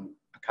start from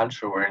a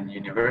culture where in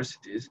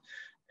universities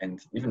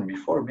and even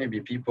before, maybe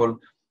people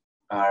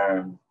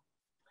are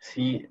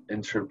see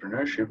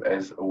entrepreneurship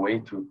as a way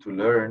to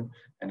learn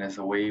and as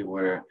a way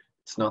where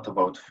it's not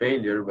about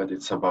failure, but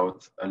it's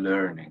about a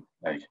learning.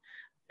 Like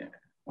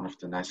one of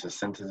the nicest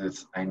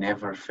sentences, I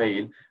never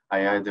fail,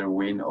 I either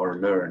win or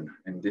learn.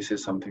 And this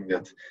is something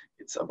that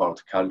it's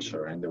about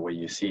culture and the way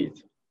you see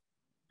it.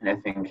 And I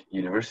think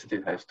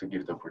university has to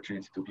give the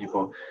opportunity to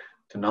people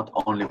to not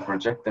only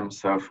project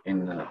themselves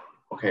in,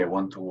 okay, I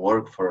want to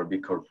work for a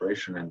big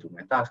corporation and do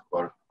my task,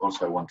 but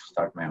also I want to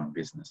start my own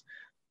business.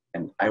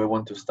 And I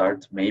want to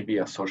start maybe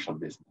a social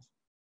business.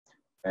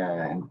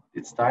 And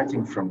it's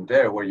starting from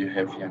there where you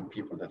have young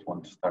people that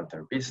want to start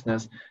their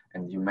business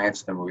and you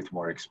match them with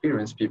more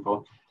experienced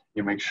people.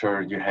 You make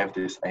sure you have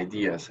these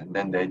ideas, and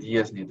then the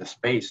ideas need a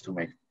space to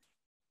make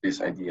these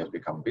ideas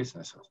become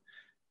businesses.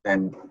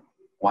 Then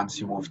once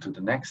you move to the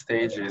next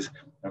stage is,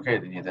 okay,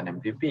 they need an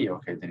MVP,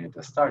 okay, they need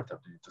a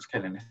startup, they need to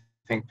scale. And I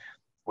think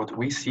what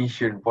we see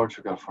here in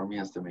Portugal for me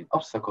as the main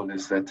obstacle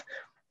is that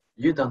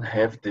you don't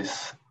have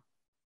this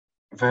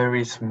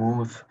very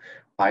smooth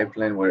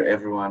pipeline where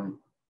everyone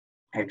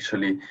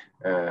actually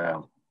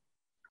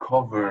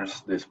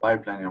covers this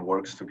pipeline and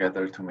works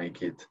together to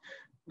make it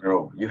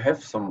grow. You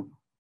have some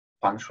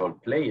punctual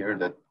players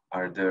that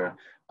are there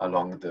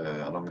along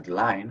the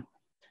line,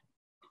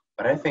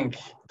 but I think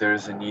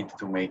there's a need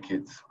to make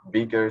it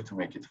bigger, to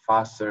make it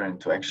faster, and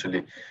to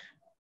actually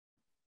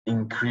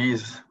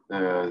increase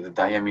the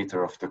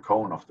diameter of the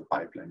cone of the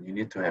pipeline. You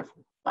need to have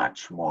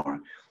much more,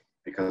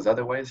 because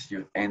otherwise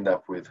you end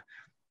up with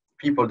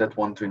people that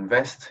want to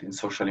invest in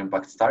social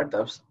impact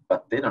startups,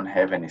 but they don't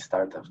have any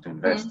startups to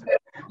invest in. Yeah.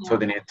 So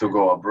they need to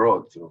go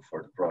abroad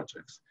for the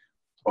projects.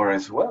 Or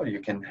as well, you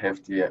can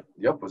have the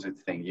opposite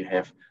thing. You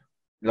have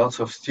lots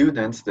of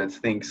students that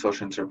think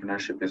social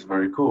entrepreneurship is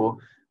very cool,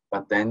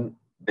 but then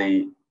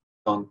they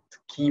don't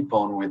keep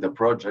on with the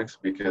projects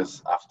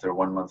because after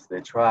 1 month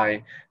they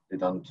try, they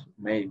don't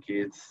make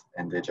it,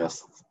 and they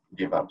just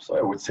give up. So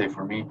I would say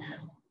for me,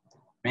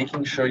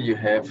 making sure you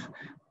have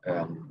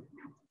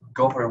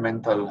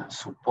governmental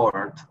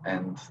support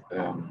and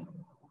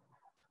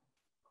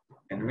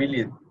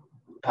really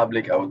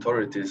public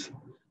authorities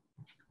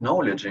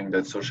acknowledging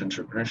that social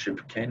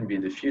entrepreneurship can be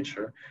the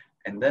future,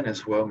 and then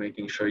as well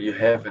making sure you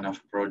have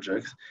enough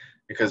projects,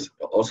 because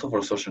also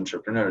for social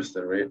entrepreneurs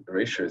the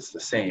ratio is the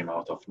same.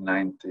 Out of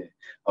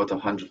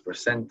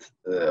 100%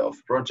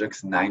 of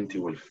projects, 90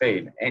 will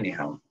fail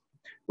anyhow.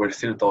 We're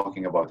still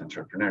talking about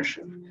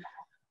entrepreneurship,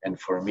 and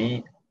for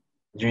me,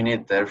 you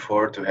need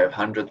therefore to have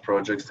 100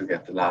 projects to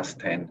get the last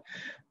 10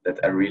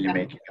 that are really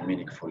making a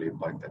meaningful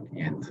impact at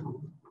the end.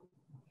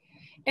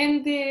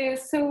 And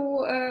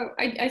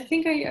I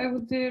think I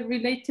would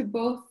relate to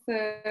both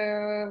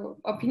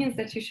opinions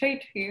that you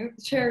shared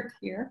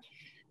here.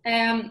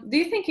 Do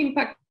you think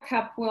Impact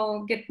Hub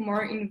will get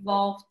more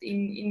involved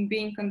in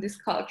being on this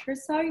culture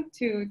side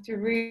to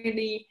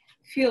really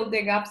fill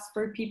the gaps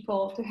for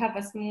people to have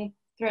a smooth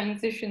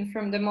transition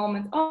from the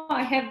moment, oh,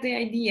 I have the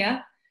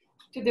idea,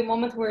 to the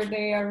moment where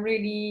they are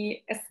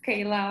really a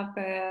scale up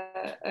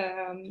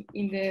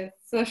in the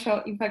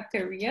social impact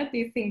area? Do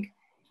you think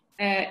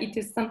it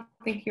is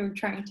something you're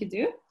trying to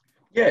do?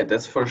 Yeah,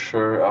 that's for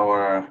sure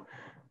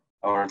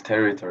our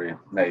territory.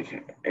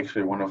 Like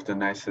actually one of the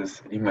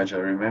nicest image I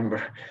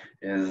remember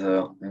is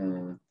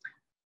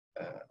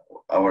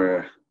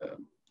our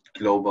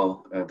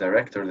global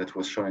director that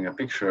was showing a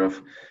picture of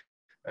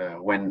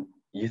when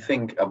you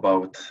think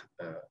about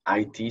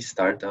IT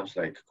startups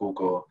like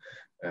Google,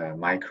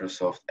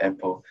 Microsoft,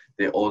 Apple,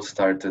 they all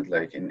started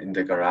like in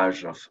the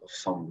garage of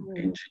some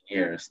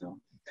engineers. No?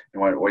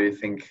 And what do you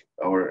think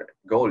our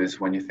goal is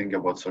when you think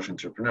about social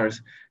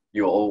entrepreneurs?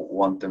 You all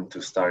want them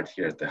to start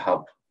here at the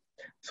hub.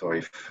 So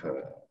if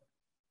the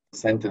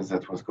sentence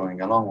that was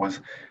going along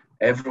was,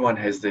 everyone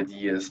has the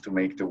ideas to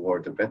make the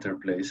world a better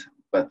place,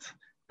 but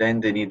then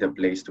they need a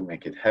place to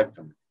make it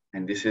happen.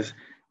 And this is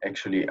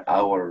actually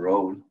our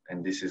role,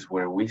 and this is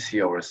where we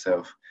see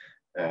ourselves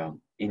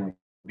in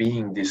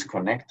being this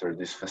connector,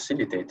 these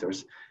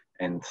facilitators.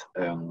 And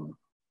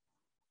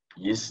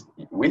yes,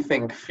 we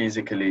think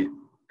physically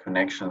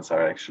connections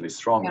are actually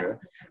stronger.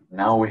 Yeah.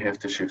 Now we have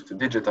to shift to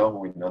digital.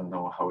 We don't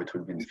know how it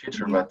will be in the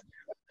future, but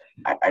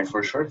I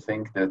for sure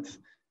think that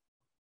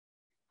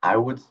I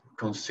would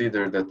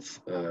consider that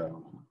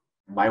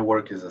my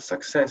work is a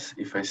success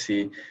if I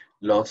see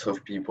lots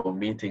of people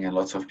meeting and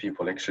lots of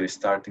people actually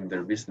starting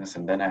their business,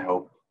 and then I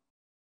hope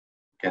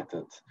get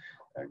that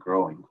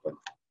growing. But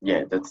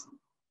yeah, that's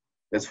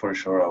for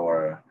sure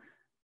our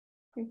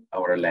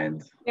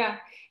land. Yeah,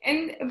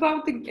 and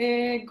about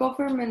the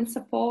government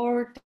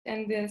support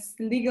and this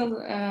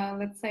legal,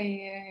 let's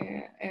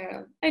say,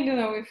 I don't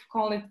know if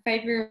call it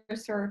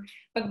favors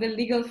but the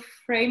legal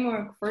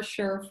framework for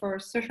sure for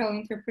social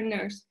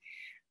entrepreneurs.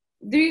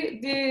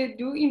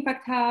 Do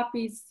Impact Hub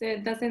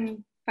does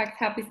Impact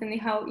Hub is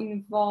anyhow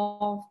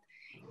involved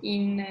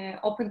in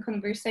open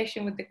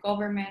conversation with the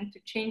government to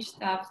change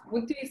stuff?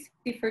 What do you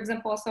see, for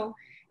example, also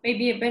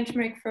maybe a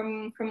benchmark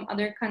from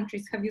other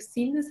countries? Have you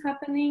seen this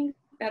happening?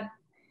 That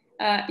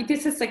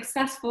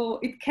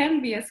it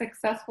can be a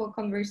successful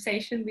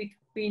conversation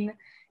between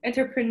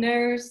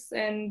entrepreneurs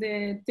and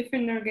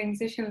different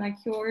organizations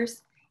like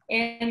yours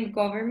and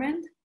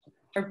government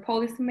or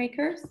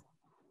policymakers?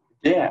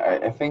 Yeah,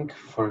 I think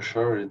for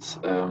sure it's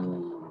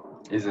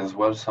is as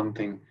well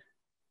something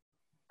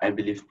I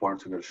believe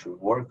Portugal should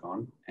work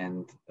on,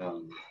 and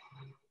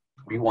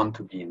we want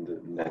to be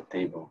in that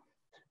table.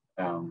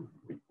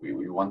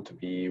 We want to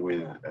be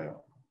with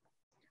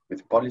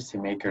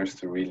policymakers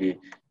to really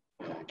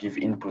give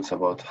inputs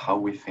about how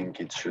we think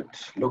it should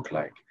look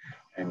like,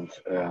 and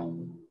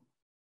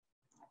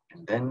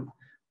then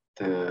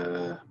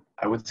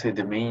I would say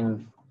the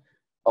main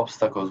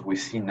obstacles we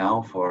see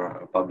now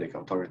for public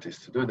authorities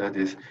to do that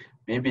is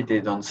maybe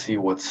they don't see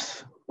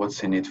what's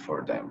in it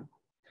for them.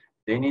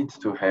 They need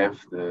to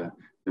have the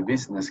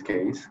business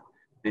case.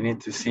 They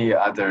need to see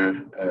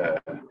other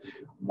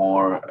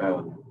more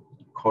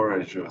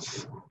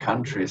courageous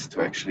countries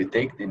to actually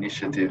take the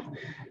initiative,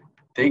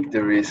 take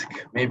the risk,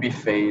 maybe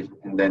fail,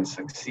 and then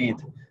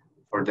succeed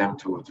for them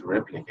to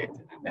replicate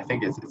it. And I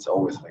think it's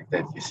always like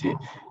that. You see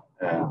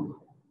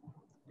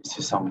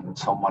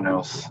someone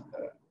else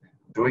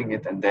doing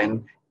it, and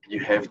then you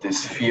have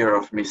this fear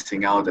of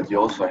missing out that you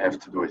also have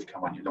to do it.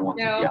 Come on, you don't want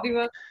to be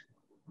out.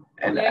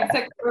 And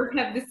exactly, or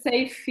have the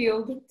safe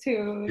field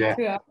to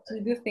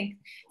actually do things.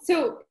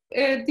 So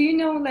do you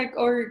know, like,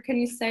 or can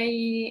you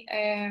say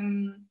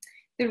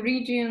the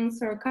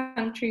regions or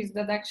countries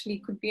that actually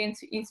could be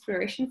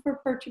inspiration for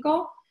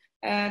Portugal?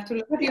 To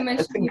look at, you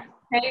mentioned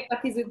UK,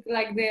 but is it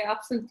like the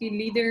absolutely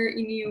leader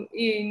in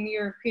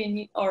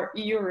European or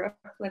Europe,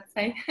 let's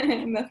say?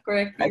 Not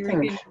correct. I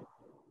think,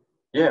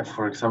 yeah,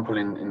 for example,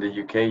 in the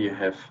UK, you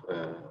have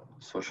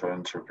Social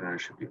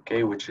Entrepreneurship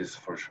UK, which is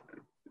for sure,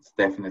 it's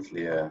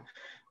definitely a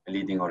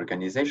leading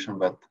organization,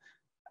 but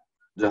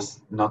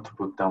just not to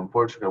put down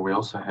Portugal, we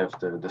also have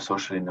the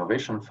Social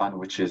Innovation Fund,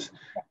 which is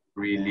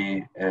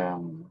really,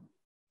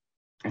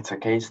 it's a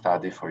case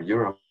study for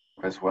Europe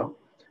as well.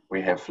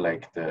 We have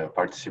like the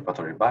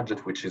participatory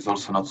budget, which is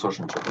also not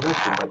social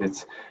entrepreneurship, but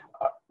it's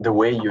the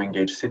way you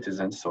engage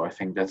citizens. So I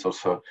think that's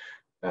also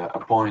a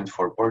point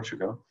for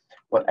Portugal.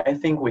 What I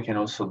think we can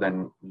also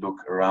then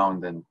look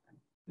around and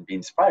be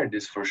inspired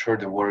is for sure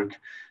the work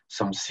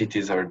some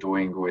cities are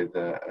doing with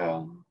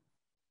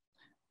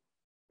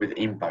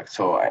impact.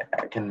 So I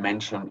can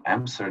mention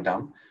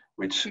Amsterdam,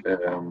 which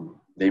the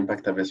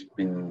Impact Hub has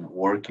been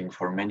working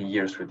for many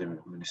years with the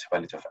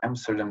municipality of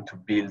Amsterdam to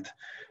build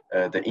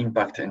the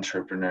impact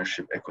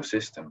entrepreneurship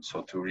ecosystem.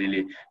 So to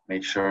really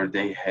make sure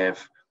they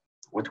have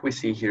what we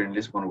see here in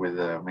Lisbon with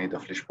Made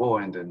of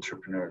Lisboa and the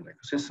entrepreneurial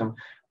ecosystem,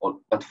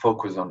 but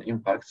focus on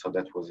impact. So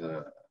that was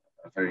a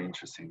very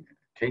interesting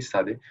case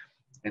study.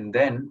 And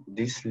then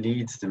this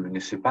leads the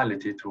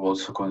municipality to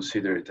also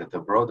consider it at a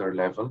broader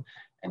level.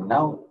 And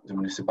now the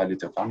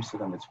municipality of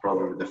Amsterdam, it's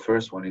probably the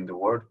first one in the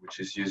world, which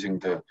is using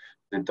the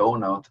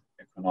donut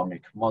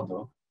economic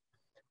model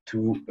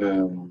to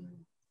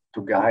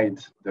guide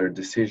their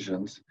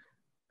decisions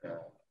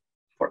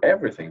for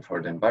everything,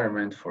 for the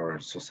environment, for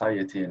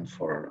society, and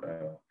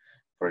for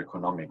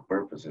economic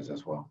purposes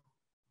as well.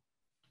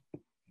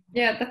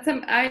 Yeah, that's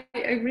I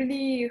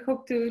really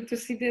hope to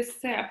see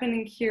this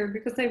happening here,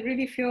 because I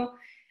really feel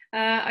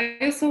I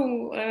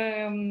also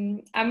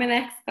I'm an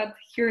expat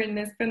here in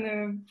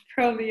Lisbon,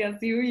 probably as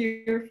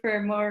you're for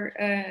a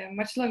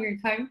much longer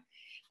time.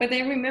 But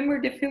I remember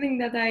the feeling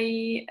that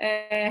I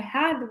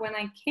had when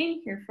I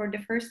came here for the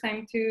first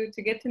time to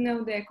get to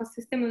know the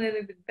ecosystem a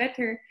little bit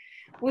better,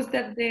 was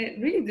that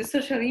the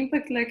social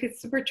impact, like, it's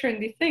super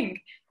trendy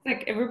thing.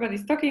 Like,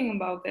 everybody's talking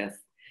about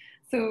this.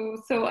 So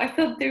I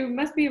felt there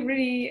must be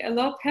really a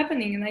lot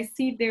happening, and I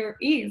see there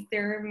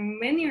are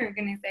many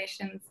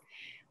organizations.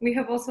 We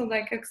have also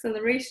like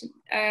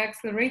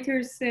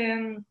accelerators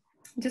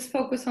just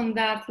focus on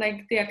that,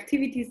 like the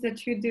activities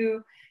that you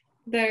do.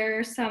 There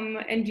are some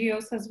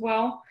NGOs as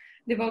well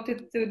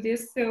devoted to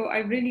this. So I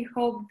really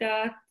hope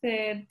that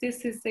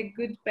this is a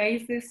good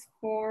basis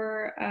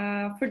for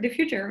the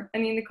future,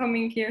 and in the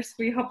coming years,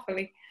 we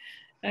hopefully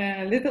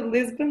little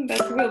Lisbon,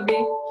 that will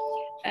be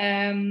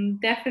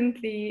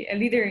definitely a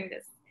leader in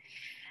this.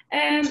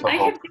 I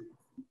have,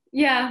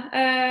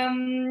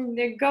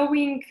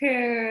 going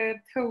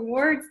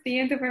towards the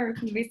end of our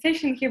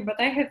conversation here, but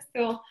I have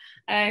still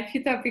a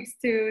few topics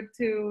to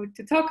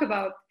talk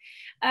about.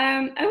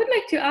 I would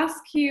like to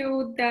ask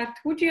you that,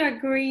 would you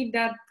agree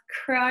that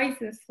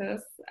crises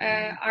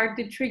are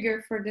the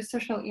trigger for the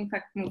social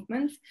impact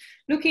movements.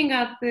 Looking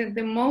at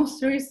the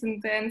most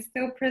recent and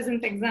still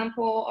present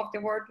example of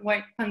the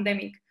worldwide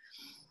pandemic,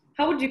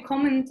 how would you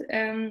comment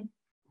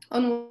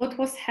on what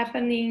was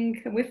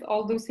happening with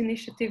all those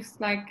initiatives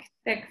like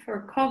Tech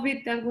for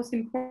COVID that was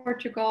in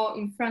Portugal?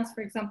 In France,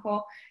 for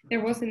example,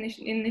 there was an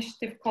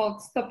initiative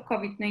called Stop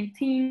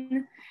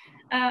COVID-19.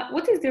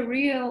 What is the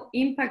real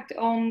impact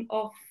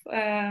of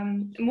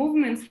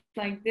movements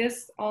like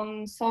this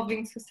on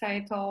solving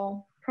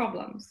societal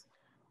problems?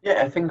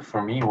 Yeah, I think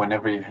for me,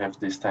 whenever you have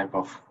this type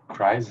of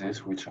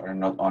crisis, which are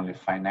not only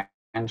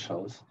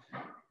financials,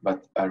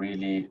 but are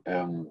really,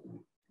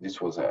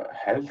 this was a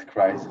health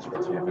crisis,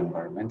 but you have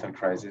environmental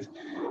crisis,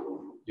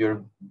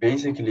 you're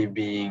basically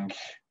being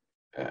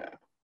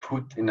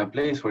put in a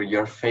place where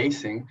you're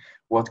facing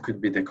what could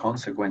be the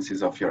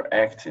consequences of your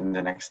act in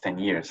the next 10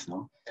 years,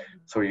 no?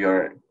 So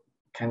you're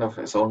kind of,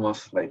 it's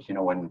almost like, you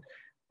know,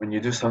 when you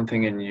do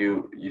something and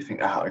you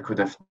think, I could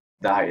have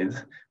died,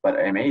 but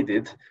I made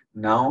it.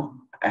 Now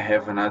I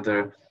have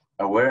another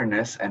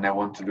awareness and I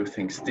want to do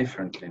things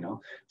differently,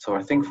 no? So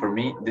I think for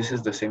me, this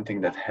is the same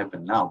thing that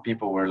happened now.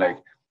 People were like,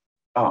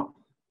 oh,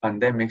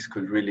 pandemics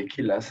could really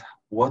kill us.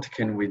 What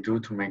can we do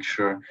to make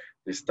sure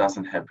this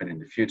doesn't happen in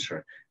the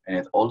future? And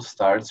it all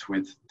starts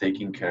with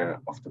taking care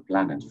of the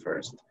planet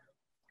first.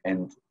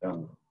 And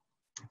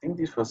I think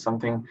this was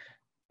something,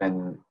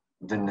 then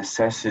the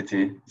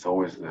necessity is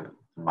always the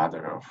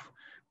mother of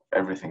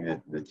everything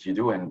that you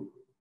do. And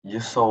you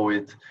saw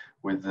it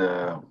with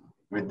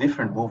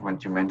different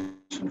movement you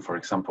mentioned. For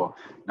example,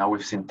 now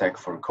we've seen Tech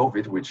for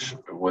COVID, which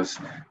was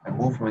a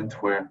movement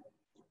where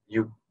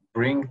you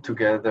bring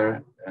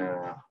together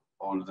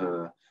all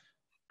the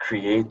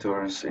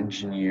creators,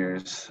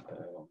 engineers,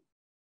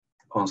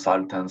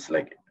 consultants,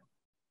 like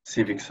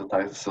civic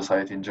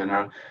society in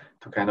general,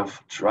 to kind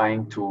of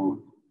trying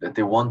to, that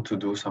they want to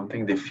do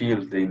something, they feel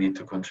they need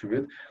to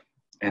contribute,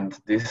 and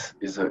this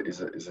is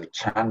a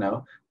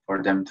channel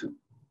for them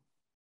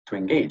to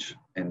engage.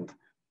 And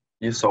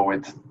you saw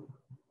it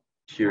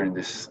here in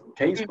this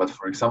case, but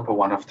for example,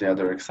 one of the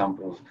other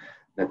examples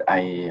that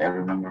I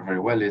remember very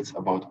well, it's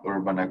about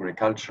urban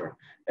agriculture.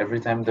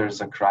 Every time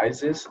there's a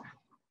crisis,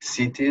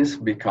 cities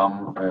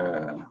become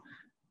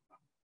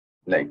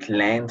like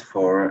land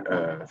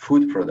for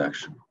food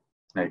production.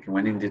 Like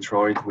when in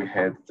Detroit we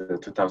had the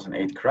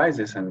 2008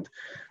 crisis and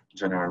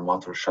General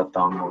Motors shut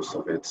down most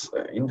of its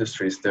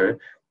industries there,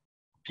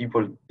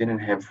 people didn't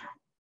have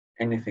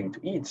anything to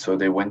eat. So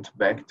they went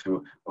back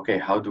to, okay,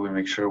 how do we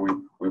make sure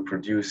we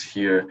produce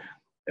here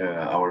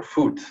our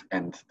food?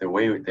 And the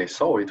way they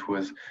saw it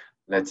was,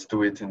 let's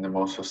do it in the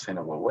most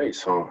sustainable way.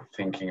 So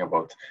thinking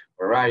about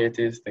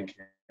varieties,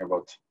 thinking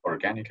about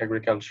organic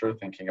agriculture,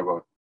 thinking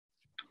about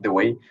the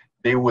way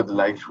they would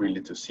like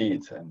really to see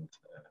it and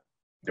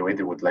the way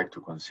they would like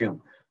to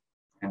consume.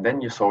 And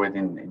then you saw it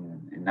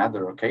in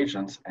other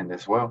occasions. And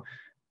as well,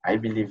 I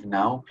believe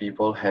now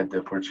people had the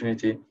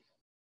opportunity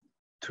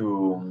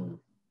to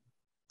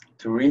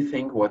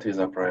rethink what is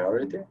a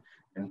priority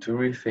and to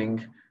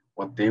rethink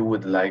what they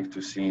would like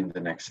to see in the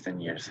next 10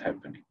 years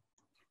happening.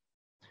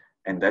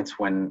 And that's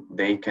when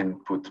they can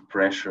put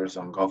pressures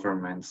on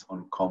governments,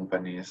 on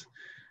companies,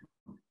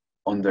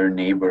 on their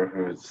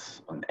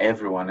neighborhoods, on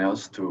everyone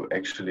else to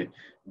actually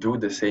do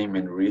the same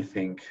and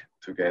rethink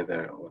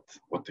together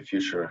what the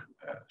future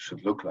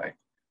should look like.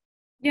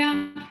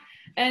 Yeah,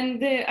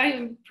 and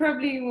I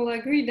probably will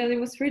agree that it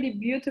was really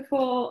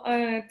beautiful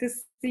to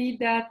see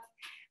that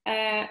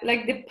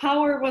like the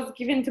power was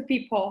given to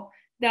people,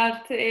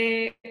 that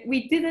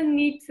we didn't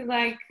need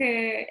like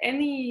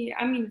any,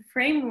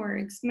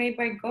 frameworks made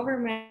by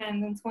government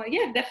and so on.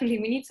 Yeah, definitely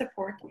we need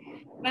support,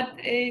 but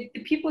the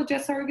people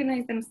just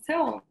organize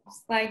themselves.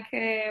 Like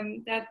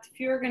that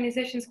few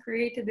organizations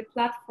created a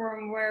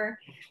platform where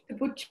to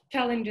put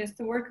challenges,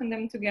 to work on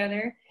them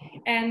together.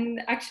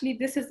 And actually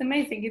this is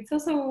amazing. It's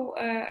also,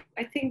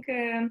 I think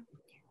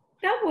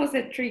that was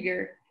a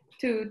trigger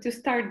to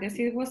start this.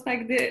 It was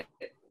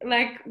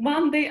like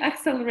one day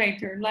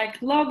accelerator, like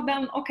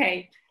lockdown.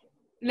 Okay,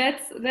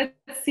 let's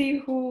see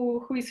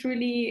who is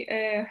really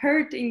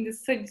hurt in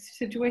this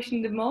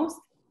situation the most,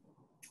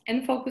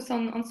 and focus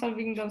on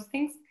solving those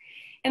things.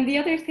 And the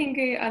other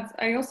thing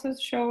I also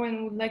show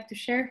and would like to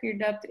share here,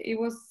 that it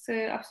was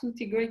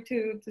absolutely great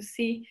to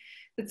see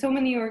that so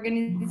many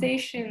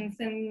organizations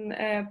and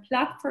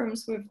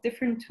platforms with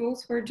different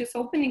tools were just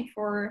opening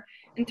for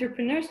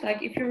entrepreneurs.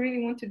 Like if you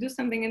really want to do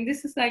something, and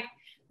this is like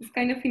this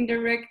kind of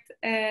indirect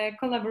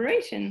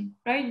collaboration,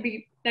 right?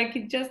 Like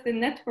it's just a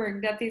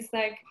network that is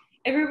like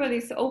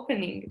everybody's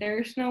opening.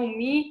 There's no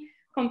me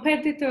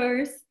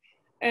competitors,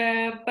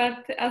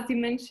 but as you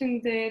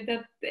mentioned,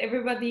 that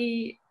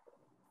everybody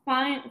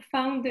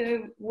found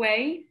a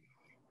way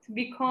to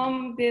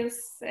become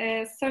this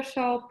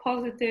social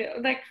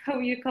positive, like how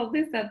you call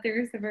this, that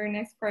there is a very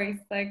nice phrase,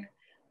 like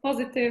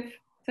social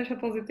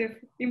positive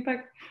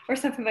impact or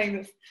something like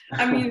this.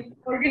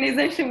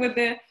 Organization with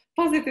a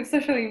positive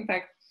social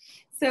impact.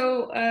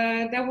 So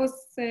that was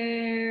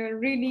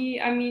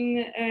really, I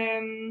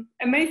mean,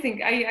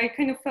 amazing. I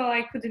kind of felt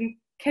I couldn't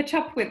catch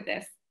up with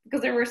this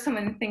because there were so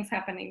many things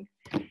happening.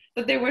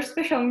 But there were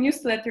special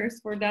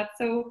newsletters for that.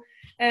 So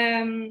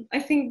I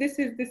think this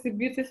is a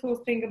beautiful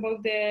thing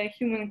about the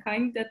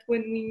humankind, that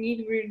when we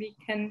need, we really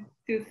can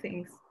do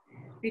things.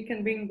 We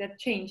can bring that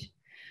change.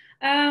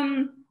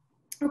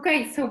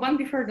 Okay, so one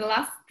before the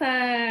last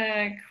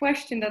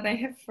question that I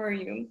have for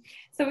you.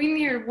 So in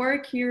your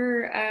work,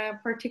 you're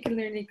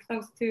particularly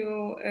close to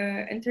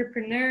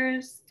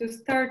entrepreneurs, to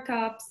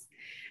startups,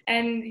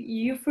 and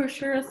you for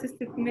sure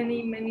assisted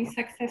many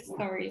success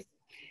stories.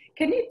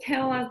 Can you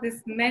tell us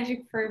this magic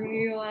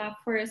formula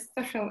for a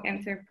social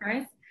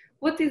enterprise?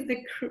 What is the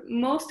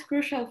most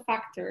crucial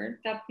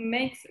factor that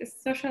makes a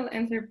social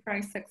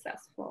enterprise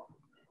successful?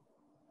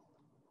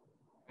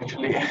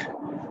 Actually,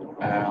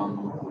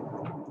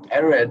 I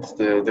read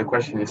the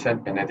question you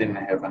sent me and I didn't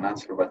have an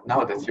answer, but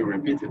now that you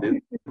repeated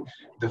it,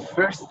 the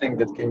first thing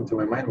that came to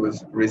my mind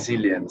was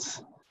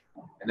resilience.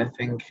 And I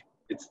think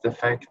it's the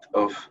fact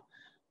of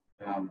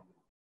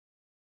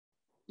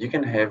you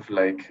can have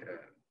like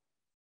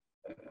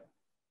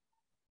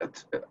an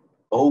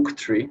oak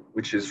tree,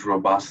 which is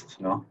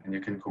robust, no? And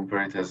you can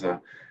compare it as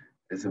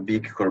a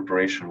big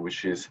corporation,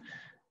 which is,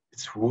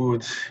 it's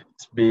wood,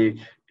 it's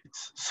big,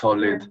 it's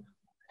solid.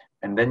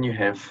 And then you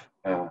have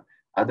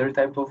other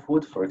type of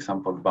wood, for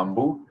example,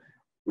 bamboo,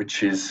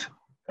 which is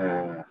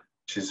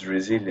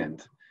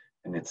resilient,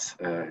 and it's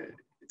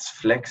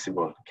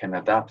flexible, can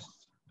adapt,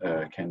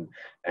 can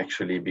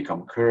actually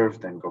become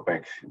curved and go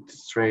back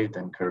straight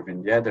and curve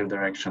in the other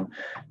direction.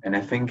 And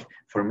I think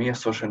for me, a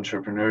social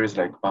entrepreneur is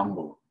like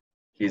bamboo.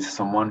 He's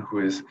someone who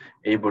is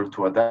able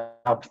to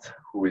adapt,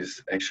 who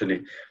is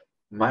actually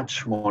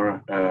much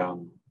more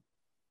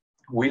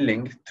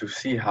willing to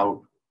see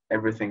how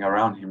everything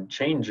around him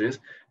changes,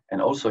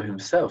 and also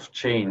himself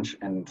change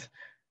and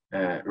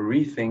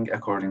rethink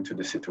according to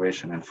the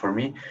situation. And for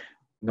me,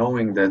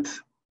 knowing that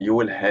you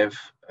will have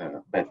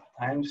bad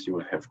times, you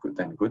will have good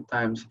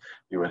times,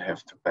 you will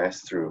have to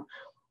pass through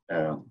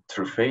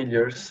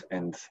failures,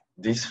 and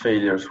these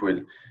failures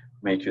will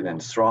make you then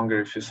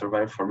stronger if you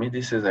survive. For me,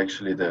 this is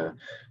actually the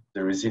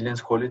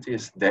resilience quality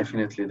is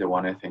definitely the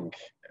one I think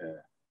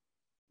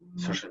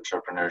social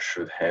entrepreneurs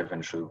should have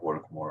and should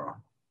work more on.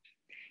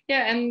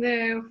 Yeah, and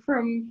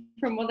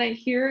from what I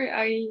hear,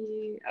 I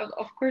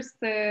of course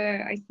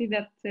I see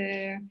that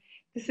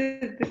this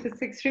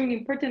is extremely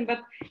important.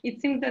 But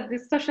it seems that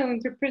this social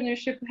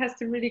entrepreneurship has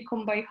to really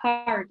come by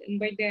heart and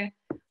by the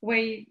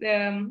way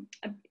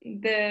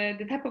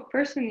the type of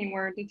person you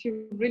are, that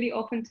you're really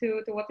open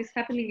to what is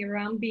happening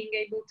around, being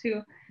able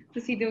to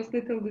see those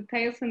little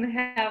details and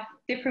have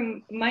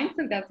different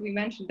mindset, as we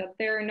mentioned, that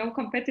there are no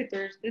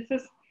competitors.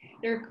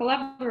 They're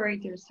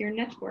collaborators, your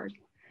network,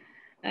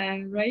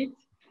 right?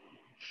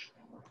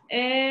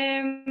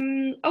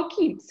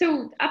 Okay,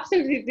 so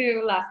absolutely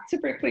the last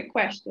super quick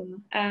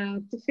question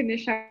to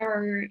finish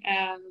our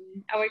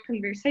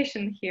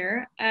conversation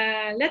here.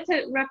 Let's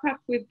wrap up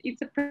with,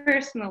 it's a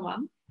personal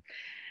one.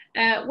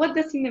 What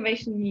does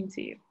innovation mean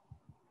to you?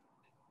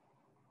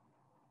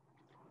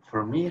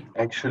 For me,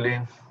 actually,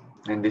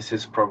 and this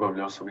is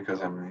probably also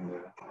because I'm in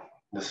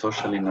the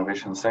social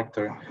innovation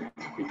sector,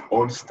 it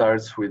all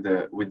starts with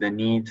the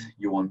need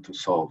you want to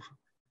solve.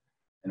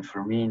 And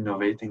for me,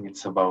 innovating,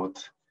 it's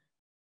about,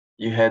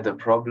 you had a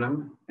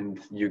problem and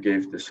you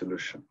gave the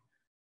solution.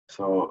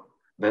 So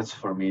that's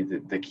for me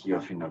the key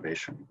of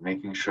innovation,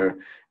 making sure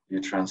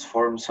you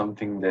transform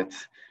something that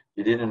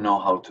you didn't know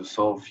how to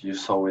solve. You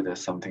saw it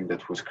as something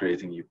that was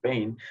creating you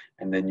pain,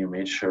 and then you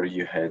made sure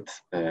you had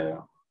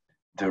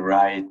the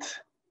right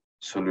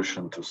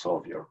solution to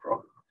solve your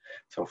problem.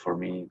 So for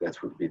me,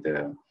 that would be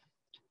the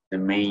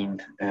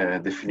main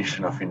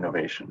definition of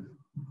innovation.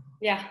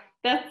 Yeah,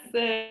 that's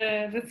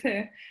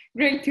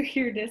great to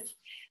hear this.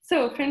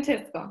 So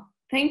Francesco,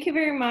 thank you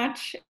very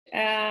much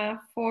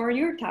for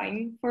your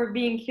time, for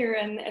being here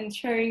and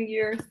sharing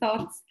your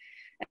thoughts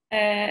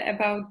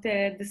about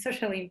the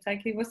social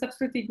impact. It was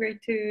absolutely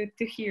great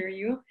to hear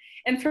you.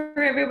 And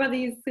for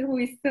everybody who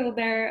is still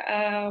there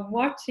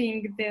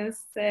watching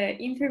this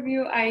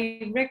interview,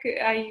 I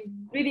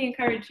really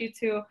encourage you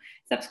to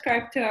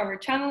subscribe to our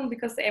channel,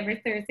 because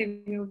every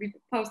Thursday we will be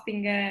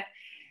posting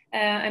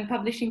and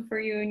publishing for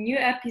you new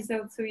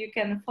episodes, so you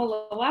can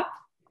follow up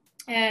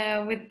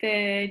with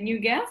the new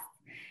guests.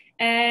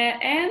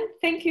 And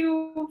thank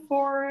you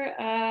for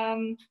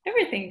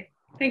everything.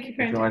 Thank you,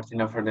 Thank you,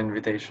 Martina, for the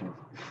invitation.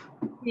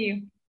 Thank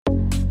you.